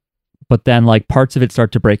 Mhm. But then like parts of it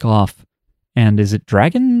start to break off. And is it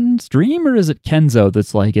Dragon's Dream or is it Kenzo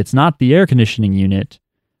that's like, it's not the air conditioning unit,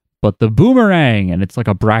 but the boomerang? And it's like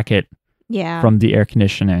a bracket Yeah. from the air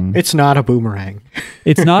conditioning. It's not a boomerang.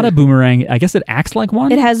 It's not a boomerang. I guess it acts like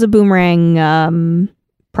one. It has a boomerang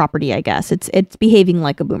property, I guess. It's behaving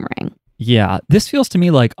like a boomerang. Yeah, this feels to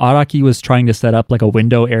me like Araki was trying to set up like a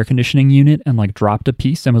window air conditioning unit and like dropped a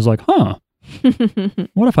piece and was like, huh,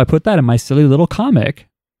 what if I put that in my silly little comic?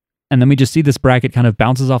 And then we just see this bracket kind of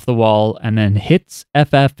bounces off the wall and then hits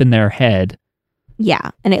FF in their head.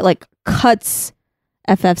 Yeah, and it like cuts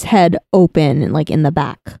FF's head open and like in the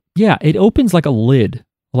back. Yeah, it opens like a lid,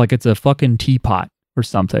 like it's a fucking teapot or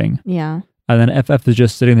something. Yeah. And then FF is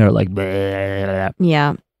just sitting there like, bleh.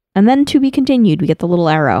 Yeah. And then to be continued, we get the little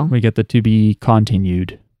arrow. We get the to be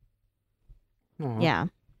continued. Aw. Yeah.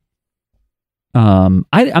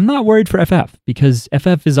 I'm not worried for FF because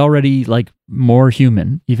FF is already like more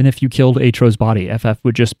human. Even if you killed Atro's body, FF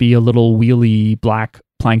would just be a little wheelie black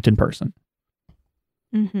plankton person.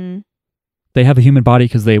 Mm-hmm. They have a human body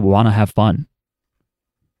because they want to have fun.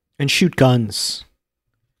 And shoot guns.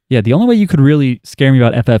 Yeah, the only way you could really scare me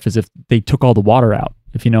about FF is if they took all the water out.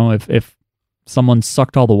 If someone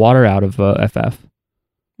sucked all the water out of FF,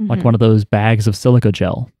 like one of those bags of silica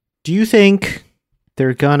gel. Do you think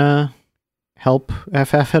they're gonna help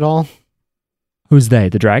FF at all? Who's they?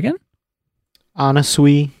 The dragon?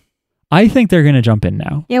 Honestly, I think they're gonna jump in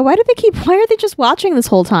now. Yeah, why are they just watching this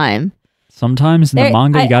whole time? Sometimes in the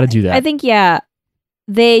manga, you got to do that. I think, yeah,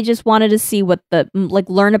 they just wanted to see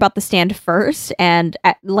learn about the stand first and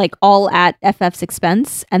all at FF's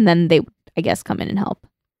expense. And then they, I guess, come in and help.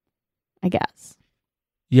 I guess.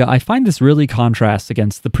 Yeah, I find this really contrasts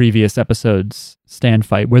against the previous episode's stand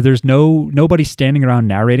fight where there's nobody standing around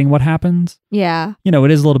narrating what happens. Yeah.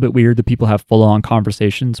 It is a little bit weird that people have full-on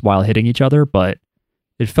conversations while hitting each other, but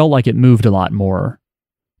it felt like it moved a lot more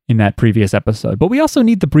in that previous episode. But we also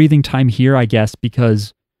need the breathing time here, I guess,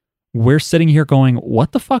 because we're sitting here going,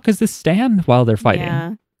 what the fuck is this stand while they're fighting?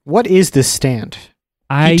 Yeah. what is this stand?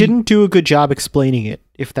 He didn't do a good job explaining it,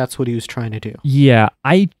 if that's what he was trying to do. Yeah,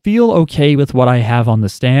 I feel okay with what I have on the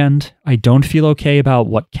stand. I don't feel okay about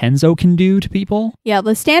what Kenzo can do to people. Yeah,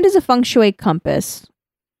 the stand is a feng shui compass.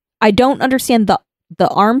 I don't understand the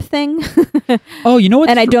arm thing. Oh, you know what?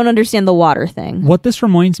 And I don't understand the water thing. What this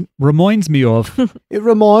reminds me of. It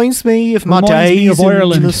reminds me of my Reminds me days of in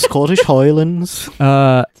Ireland. the Scottish Highlands.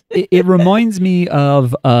 It reminds me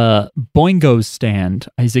of Boingo's stand.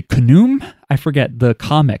 Is it Kanoom? I forget the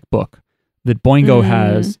comic book that Boingo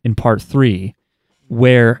has in part 3,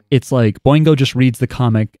 where it's like Boingo just reads the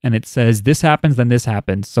comic and it says this happens, then this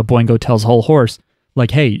happens. So Boingo tells Whole Horse,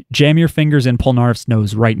 like, hey, jam your fingers in Polnareff's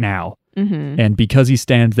nose right now. Mm-hmm. And because he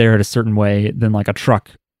stands there at a certain way, then like a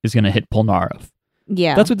truck is going to hit Polnareff.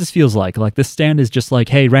 Yeah. That's what this feels like. Like this stand is just like,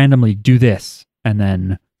 hey, randomly do this. And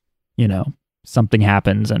then, something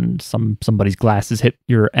happens and somebody's glasses hit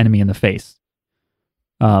your enemy in the face.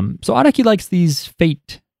 So Araki likes these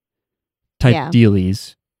fate type Yeah.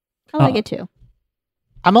 dealies. I like it too.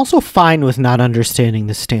 I'm also fine with not understanding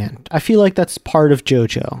the stand. I feel like that's part of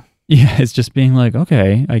JoJo. Yeah, it's just being like,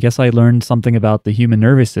 okay, I guess I learned something about the human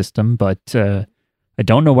nervous system, but I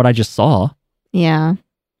don't know what I just saw. Yeah.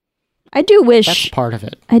 I do wish That's part of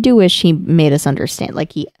it. I do wish he made us understand,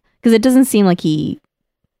 because it doesn't seem like he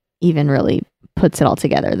even really puts it all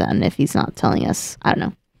together then if he's not telling us. I don't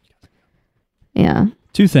know. Yeah.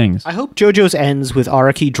 Two things. I hope JoJo's ends with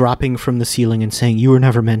Araki dropping from the ceiling and saying, "You were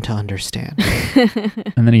never meant to understand."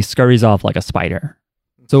 And then he scurries off like a spider.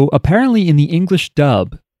 So apparently in the English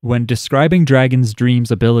dub, when describing Dragon's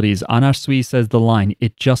Dream's abilities, Anasui says the line,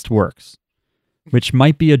 "It just works," which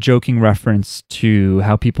might be a joking reference to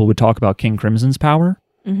how people would talk about King Crimson's power,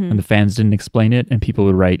 and the fans didn't explain it, and people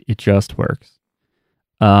would write, "It just works."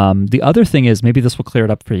 The other thing is, maybe this will clear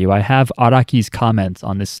it up for you. I have Araki's comments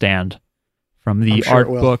on this stand from the art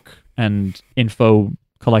book and info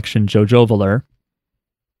collection JoJovaler.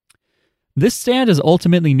 This stand is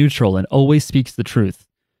ultimately neutral and always speaks the truth.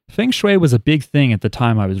 Feng Shui was a big thing at the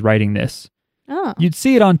time I was writing this. Oh. You'd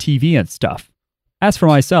see it on TV and stuff. As for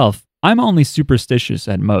myself, I'm only superstitious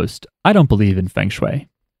at most. I don't believe in Feng Shui.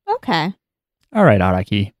 Okay. All right,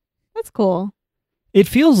 Araki. That's cool. It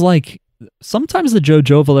feels like sometimes the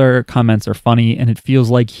JoJovaler comments are funny, and it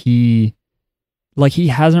feels like he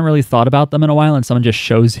hasn't really thought about them in a while, and someone just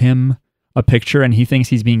shows him a picture and he thinks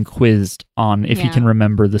he's being quizzed on if he can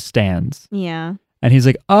remember the stands. Yeah. And he's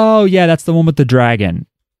like, "Oh yeah, that's the one with the dragon."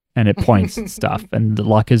 And it points and stuff, and the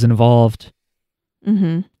luck is involved.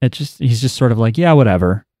 He's just sort of like, yeah,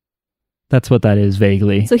 whatever. That's what that is,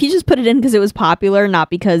 vaguely. So he just put it in because it was popular, not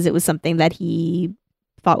because it was something that he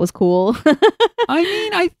thought was cool. I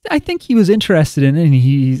mean, I think he was interested in it, and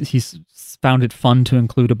he's found it fun to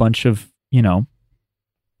include a bunch of,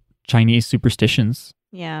 Chinese superstitions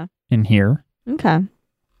in here. Okay.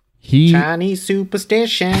 Chinese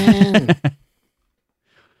superstition.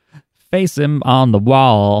 Face him on the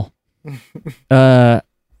wall.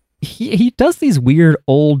 He does these weird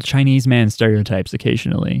old Chinese man stereotypes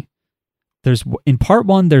occasionally. In part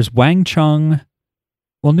 1, there's Wang Chung.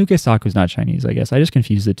 Well, Nuke Saku's not Chinese, I guess. I just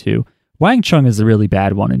confused the two. Wang Chung is the really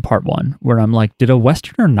bad one in part 1, where I'm like, did a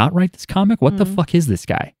Westerner not write this comic? What the fuck is this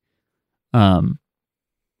guy? I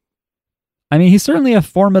mean, he's certainly a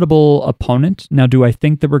formidable opponent. Now, do I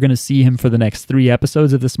think that we're going to see him for the next 3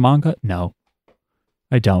 episodes of this manga? No,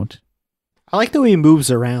 I don't. I like the way he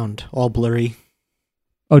moves around, all blurry.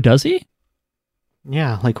 Oh, does he?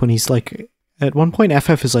 Yeah, like when he's like, at one point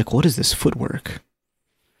FF is like, what is this footwork?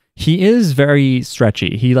 He is very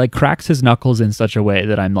stretchy. He like cracks his knuckles in such a way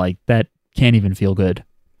that I'm like, that can't even feel good.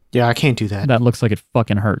 Yeah, I can't do that. That looks like it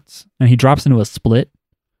fucking hurts. And he drops into a split.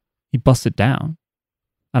 He busts it down.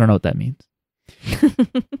 I don't know what that means.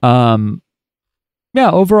 Yeah,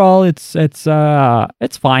 overall it's fine.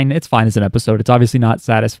 It's fine as an episode. It's obviously not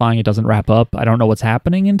satisfying. It doesn't wrap up. I don't know what's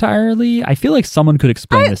happening entirely. I feel like someone could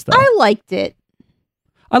explain this though. I liked it.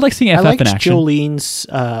 I like seeing FF in action. Jolene's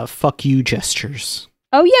fuck you gestures.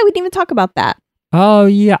 Oh yeah, we didn't even talk about that. Oh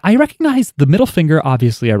yeah, I recognize the middle finger.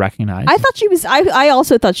 Obviously, I recognize. I thought she was. I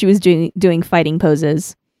also thought she was doing fighting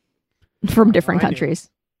poses from different countries.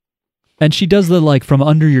 And she does the like from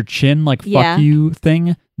under your chin, like fuck you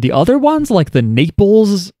thing. The other ones, like the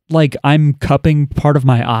Naples, like I'm cupping part of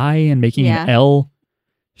my eye and making an L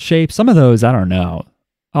shape. Some of those, I don't know.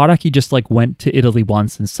 Araki just like went to Italy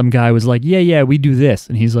once and some guy was like, yeah, we do this.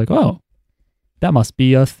 And he's like, oh, that must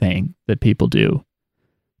be a thing that people do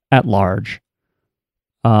at large.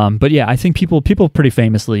 But yeah, I think people pretty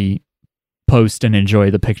famously post and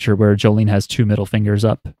enjoy the picture where Jolene has 2 middle fingers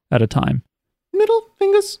up at a time. Middle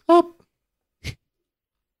fingers up.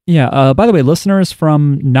 Yeah, by the way, listeners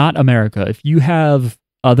from not America, if you have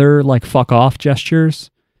other like fuck off gestures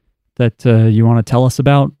that you want to tell us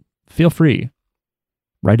about, feel free.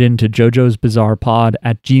 Write into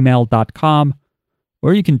jojosbizarrepod@gmail.com,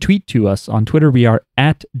 or you can tweet to us on Twitter. We are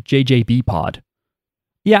 @JJBpod.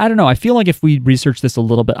 Yeah, I don't know. I feel like if we research this a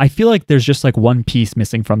little bit, I feel like there's just like one piece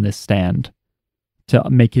missing from this stand to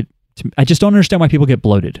make it. I just don't understand why people get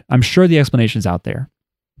bloated. I'm sure the explanation's out there.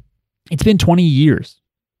 It's been 20 years.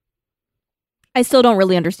 I still don't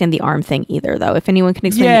really understand the arm thing either, though. If anyone can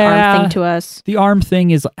explain the arm thing to us. The arm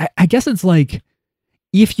thing is, I guess it's like,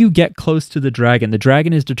 if you get close to the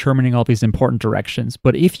dragon is determining all these important directions.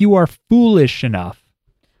 But if you are foolish enough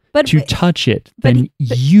to touch it, then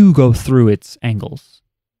you go through its angles.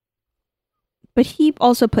 But he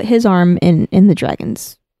also put his arm in the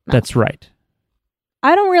dragon's mouth. That's right.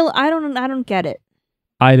 I don't get it.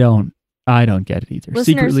 I don't get it either.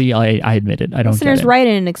 Listeners, secretly, I admit it. I don't get it. Listeners, write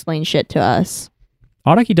in and explain shit to us.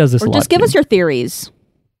 Araki does this a lot. Or just give us your theories.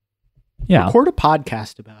 Yeah. Record a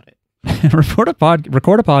podcast about it. Record a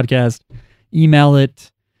podcast. Email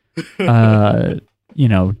it. Don't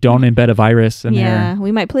embed a virus in there.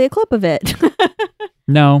 We might play a clip of it.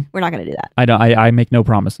 No. We're not going to do that. I make no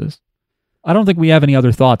promises. I don't think we have any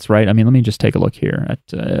other thoughts, right? I mean, let me just take a look here.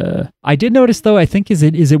 I did notice, though, I think, is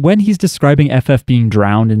it when he's describing FF being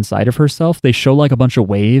drowned inside of herself, they show like a bunch of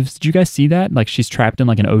waves. Did you guys see that? Like she's trapped in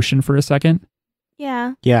like an ocean for a second?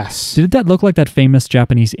 Yeah. Yes. Did that look like that famous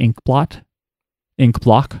Japanese ink block?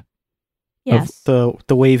 Yes. The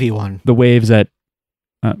wavy one. The waves at,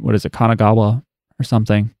 what is it, Kanagawa or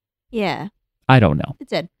something? Yeah. I don't know. It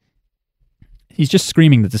did. He's just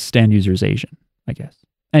screaming that the stand user is Asian, I guess.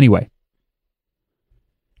 Anyway.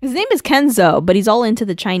 His name is Kenzo, but he's all into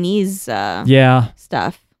the Chinese Yeah,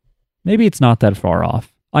 stuff. maybe it's not that far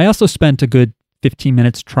off. I also spent a good 15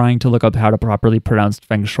 minutes trying to look up how to properly pronounce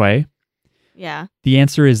feng shui. Yeah. The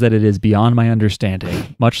answer is that it is beyond my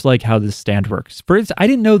understanding, much like how this stand works. I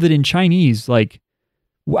didn't know that in Chinese, like,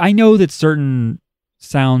 I know that certain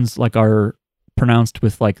sounds like are pronounced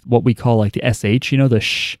with like what we call like the sh, you know, the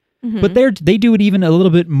sh. Mhm. But they do it even a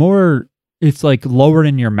little bit more. It's like lower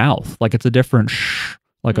in your mouth, like it's a different sh,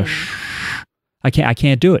 like a sh. I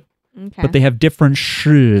can't do it. Okay. But they have different sh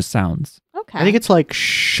sounds. Okay. I think it's like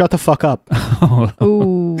shut the fuck up.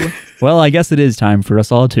 Ooh. Well, I guess it is time for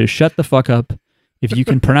us all to shut the fuck up. If you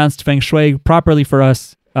can pronounce feng shui properly for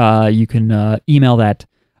us, you can email that.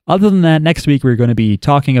 Other than that, next week we're going to be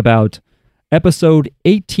talking about episode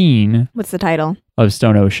 18 What's the title? of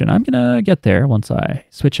Stone Ocean. I'm going to get there once I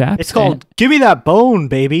switch apps. It's called Give Me That Bone,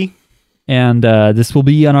 baby. And this will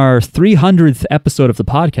be on our 300th episode of the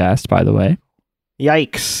podcast, by the way.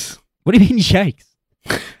 Yikes. What do you mean, yikes?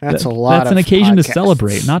 That's a lot That's of an occasion to podcasts.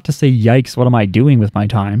 celebrate, not to say, yikes, what am I doing with my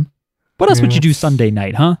time? What else would you do Sunday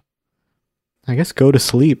night, huh? I guess go to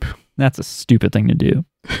sleep. That's a stupid thing to do.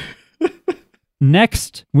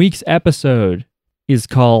 Next week's episode is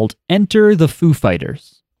called Enter the Foo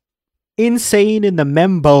Fighters. Insane in the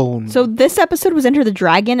membone. So this episode was Enter the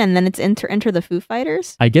Dragon, and then it's Enter the Foo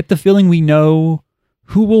Fighters? I get the feeling we know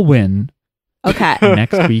who will win Okay.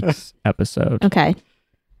 next week's episode. Okay.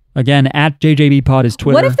 Again, at JJBpod is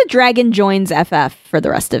Twitter. What if the dragon joins FF for the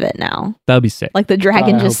rest of it now? That would be sick. Like the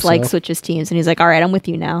dragon I just hope like so. switches teams and he's like, all right, I'm with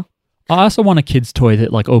you now. I also want a kid's toy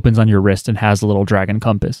that like opens on your wrist and has a little dragon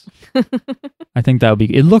compass. I think that would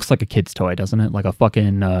be. It looks like a kid's toy, doesn't it? Like a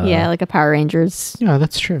fucking. Yeah, like a Power Rangers Yeah,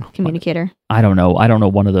 that's true. communicator. I don't know.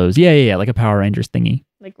 One of those. Yeah. Like a Power Rangers thingy.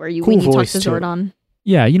 Like where you Cool when you talk voice to to it. Zordon.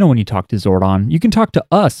 Yeah, you know when you talk to Zordon. You can talk to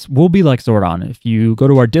us. We'll be like Zordon. If you go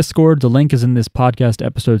to our Discord, the link is in this podcast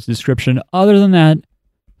episode's description. Other than that,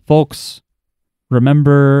 folks,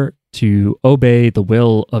 remember to obey the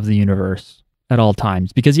will of the universe at all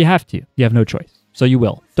times because you have to. You have no choice. So you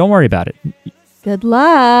will. Don't worry about it. Good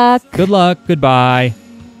luck. Good luck. Goodbye.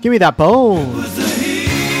 Give me that bone. Was the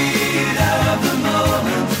heat of the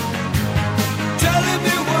moment telling me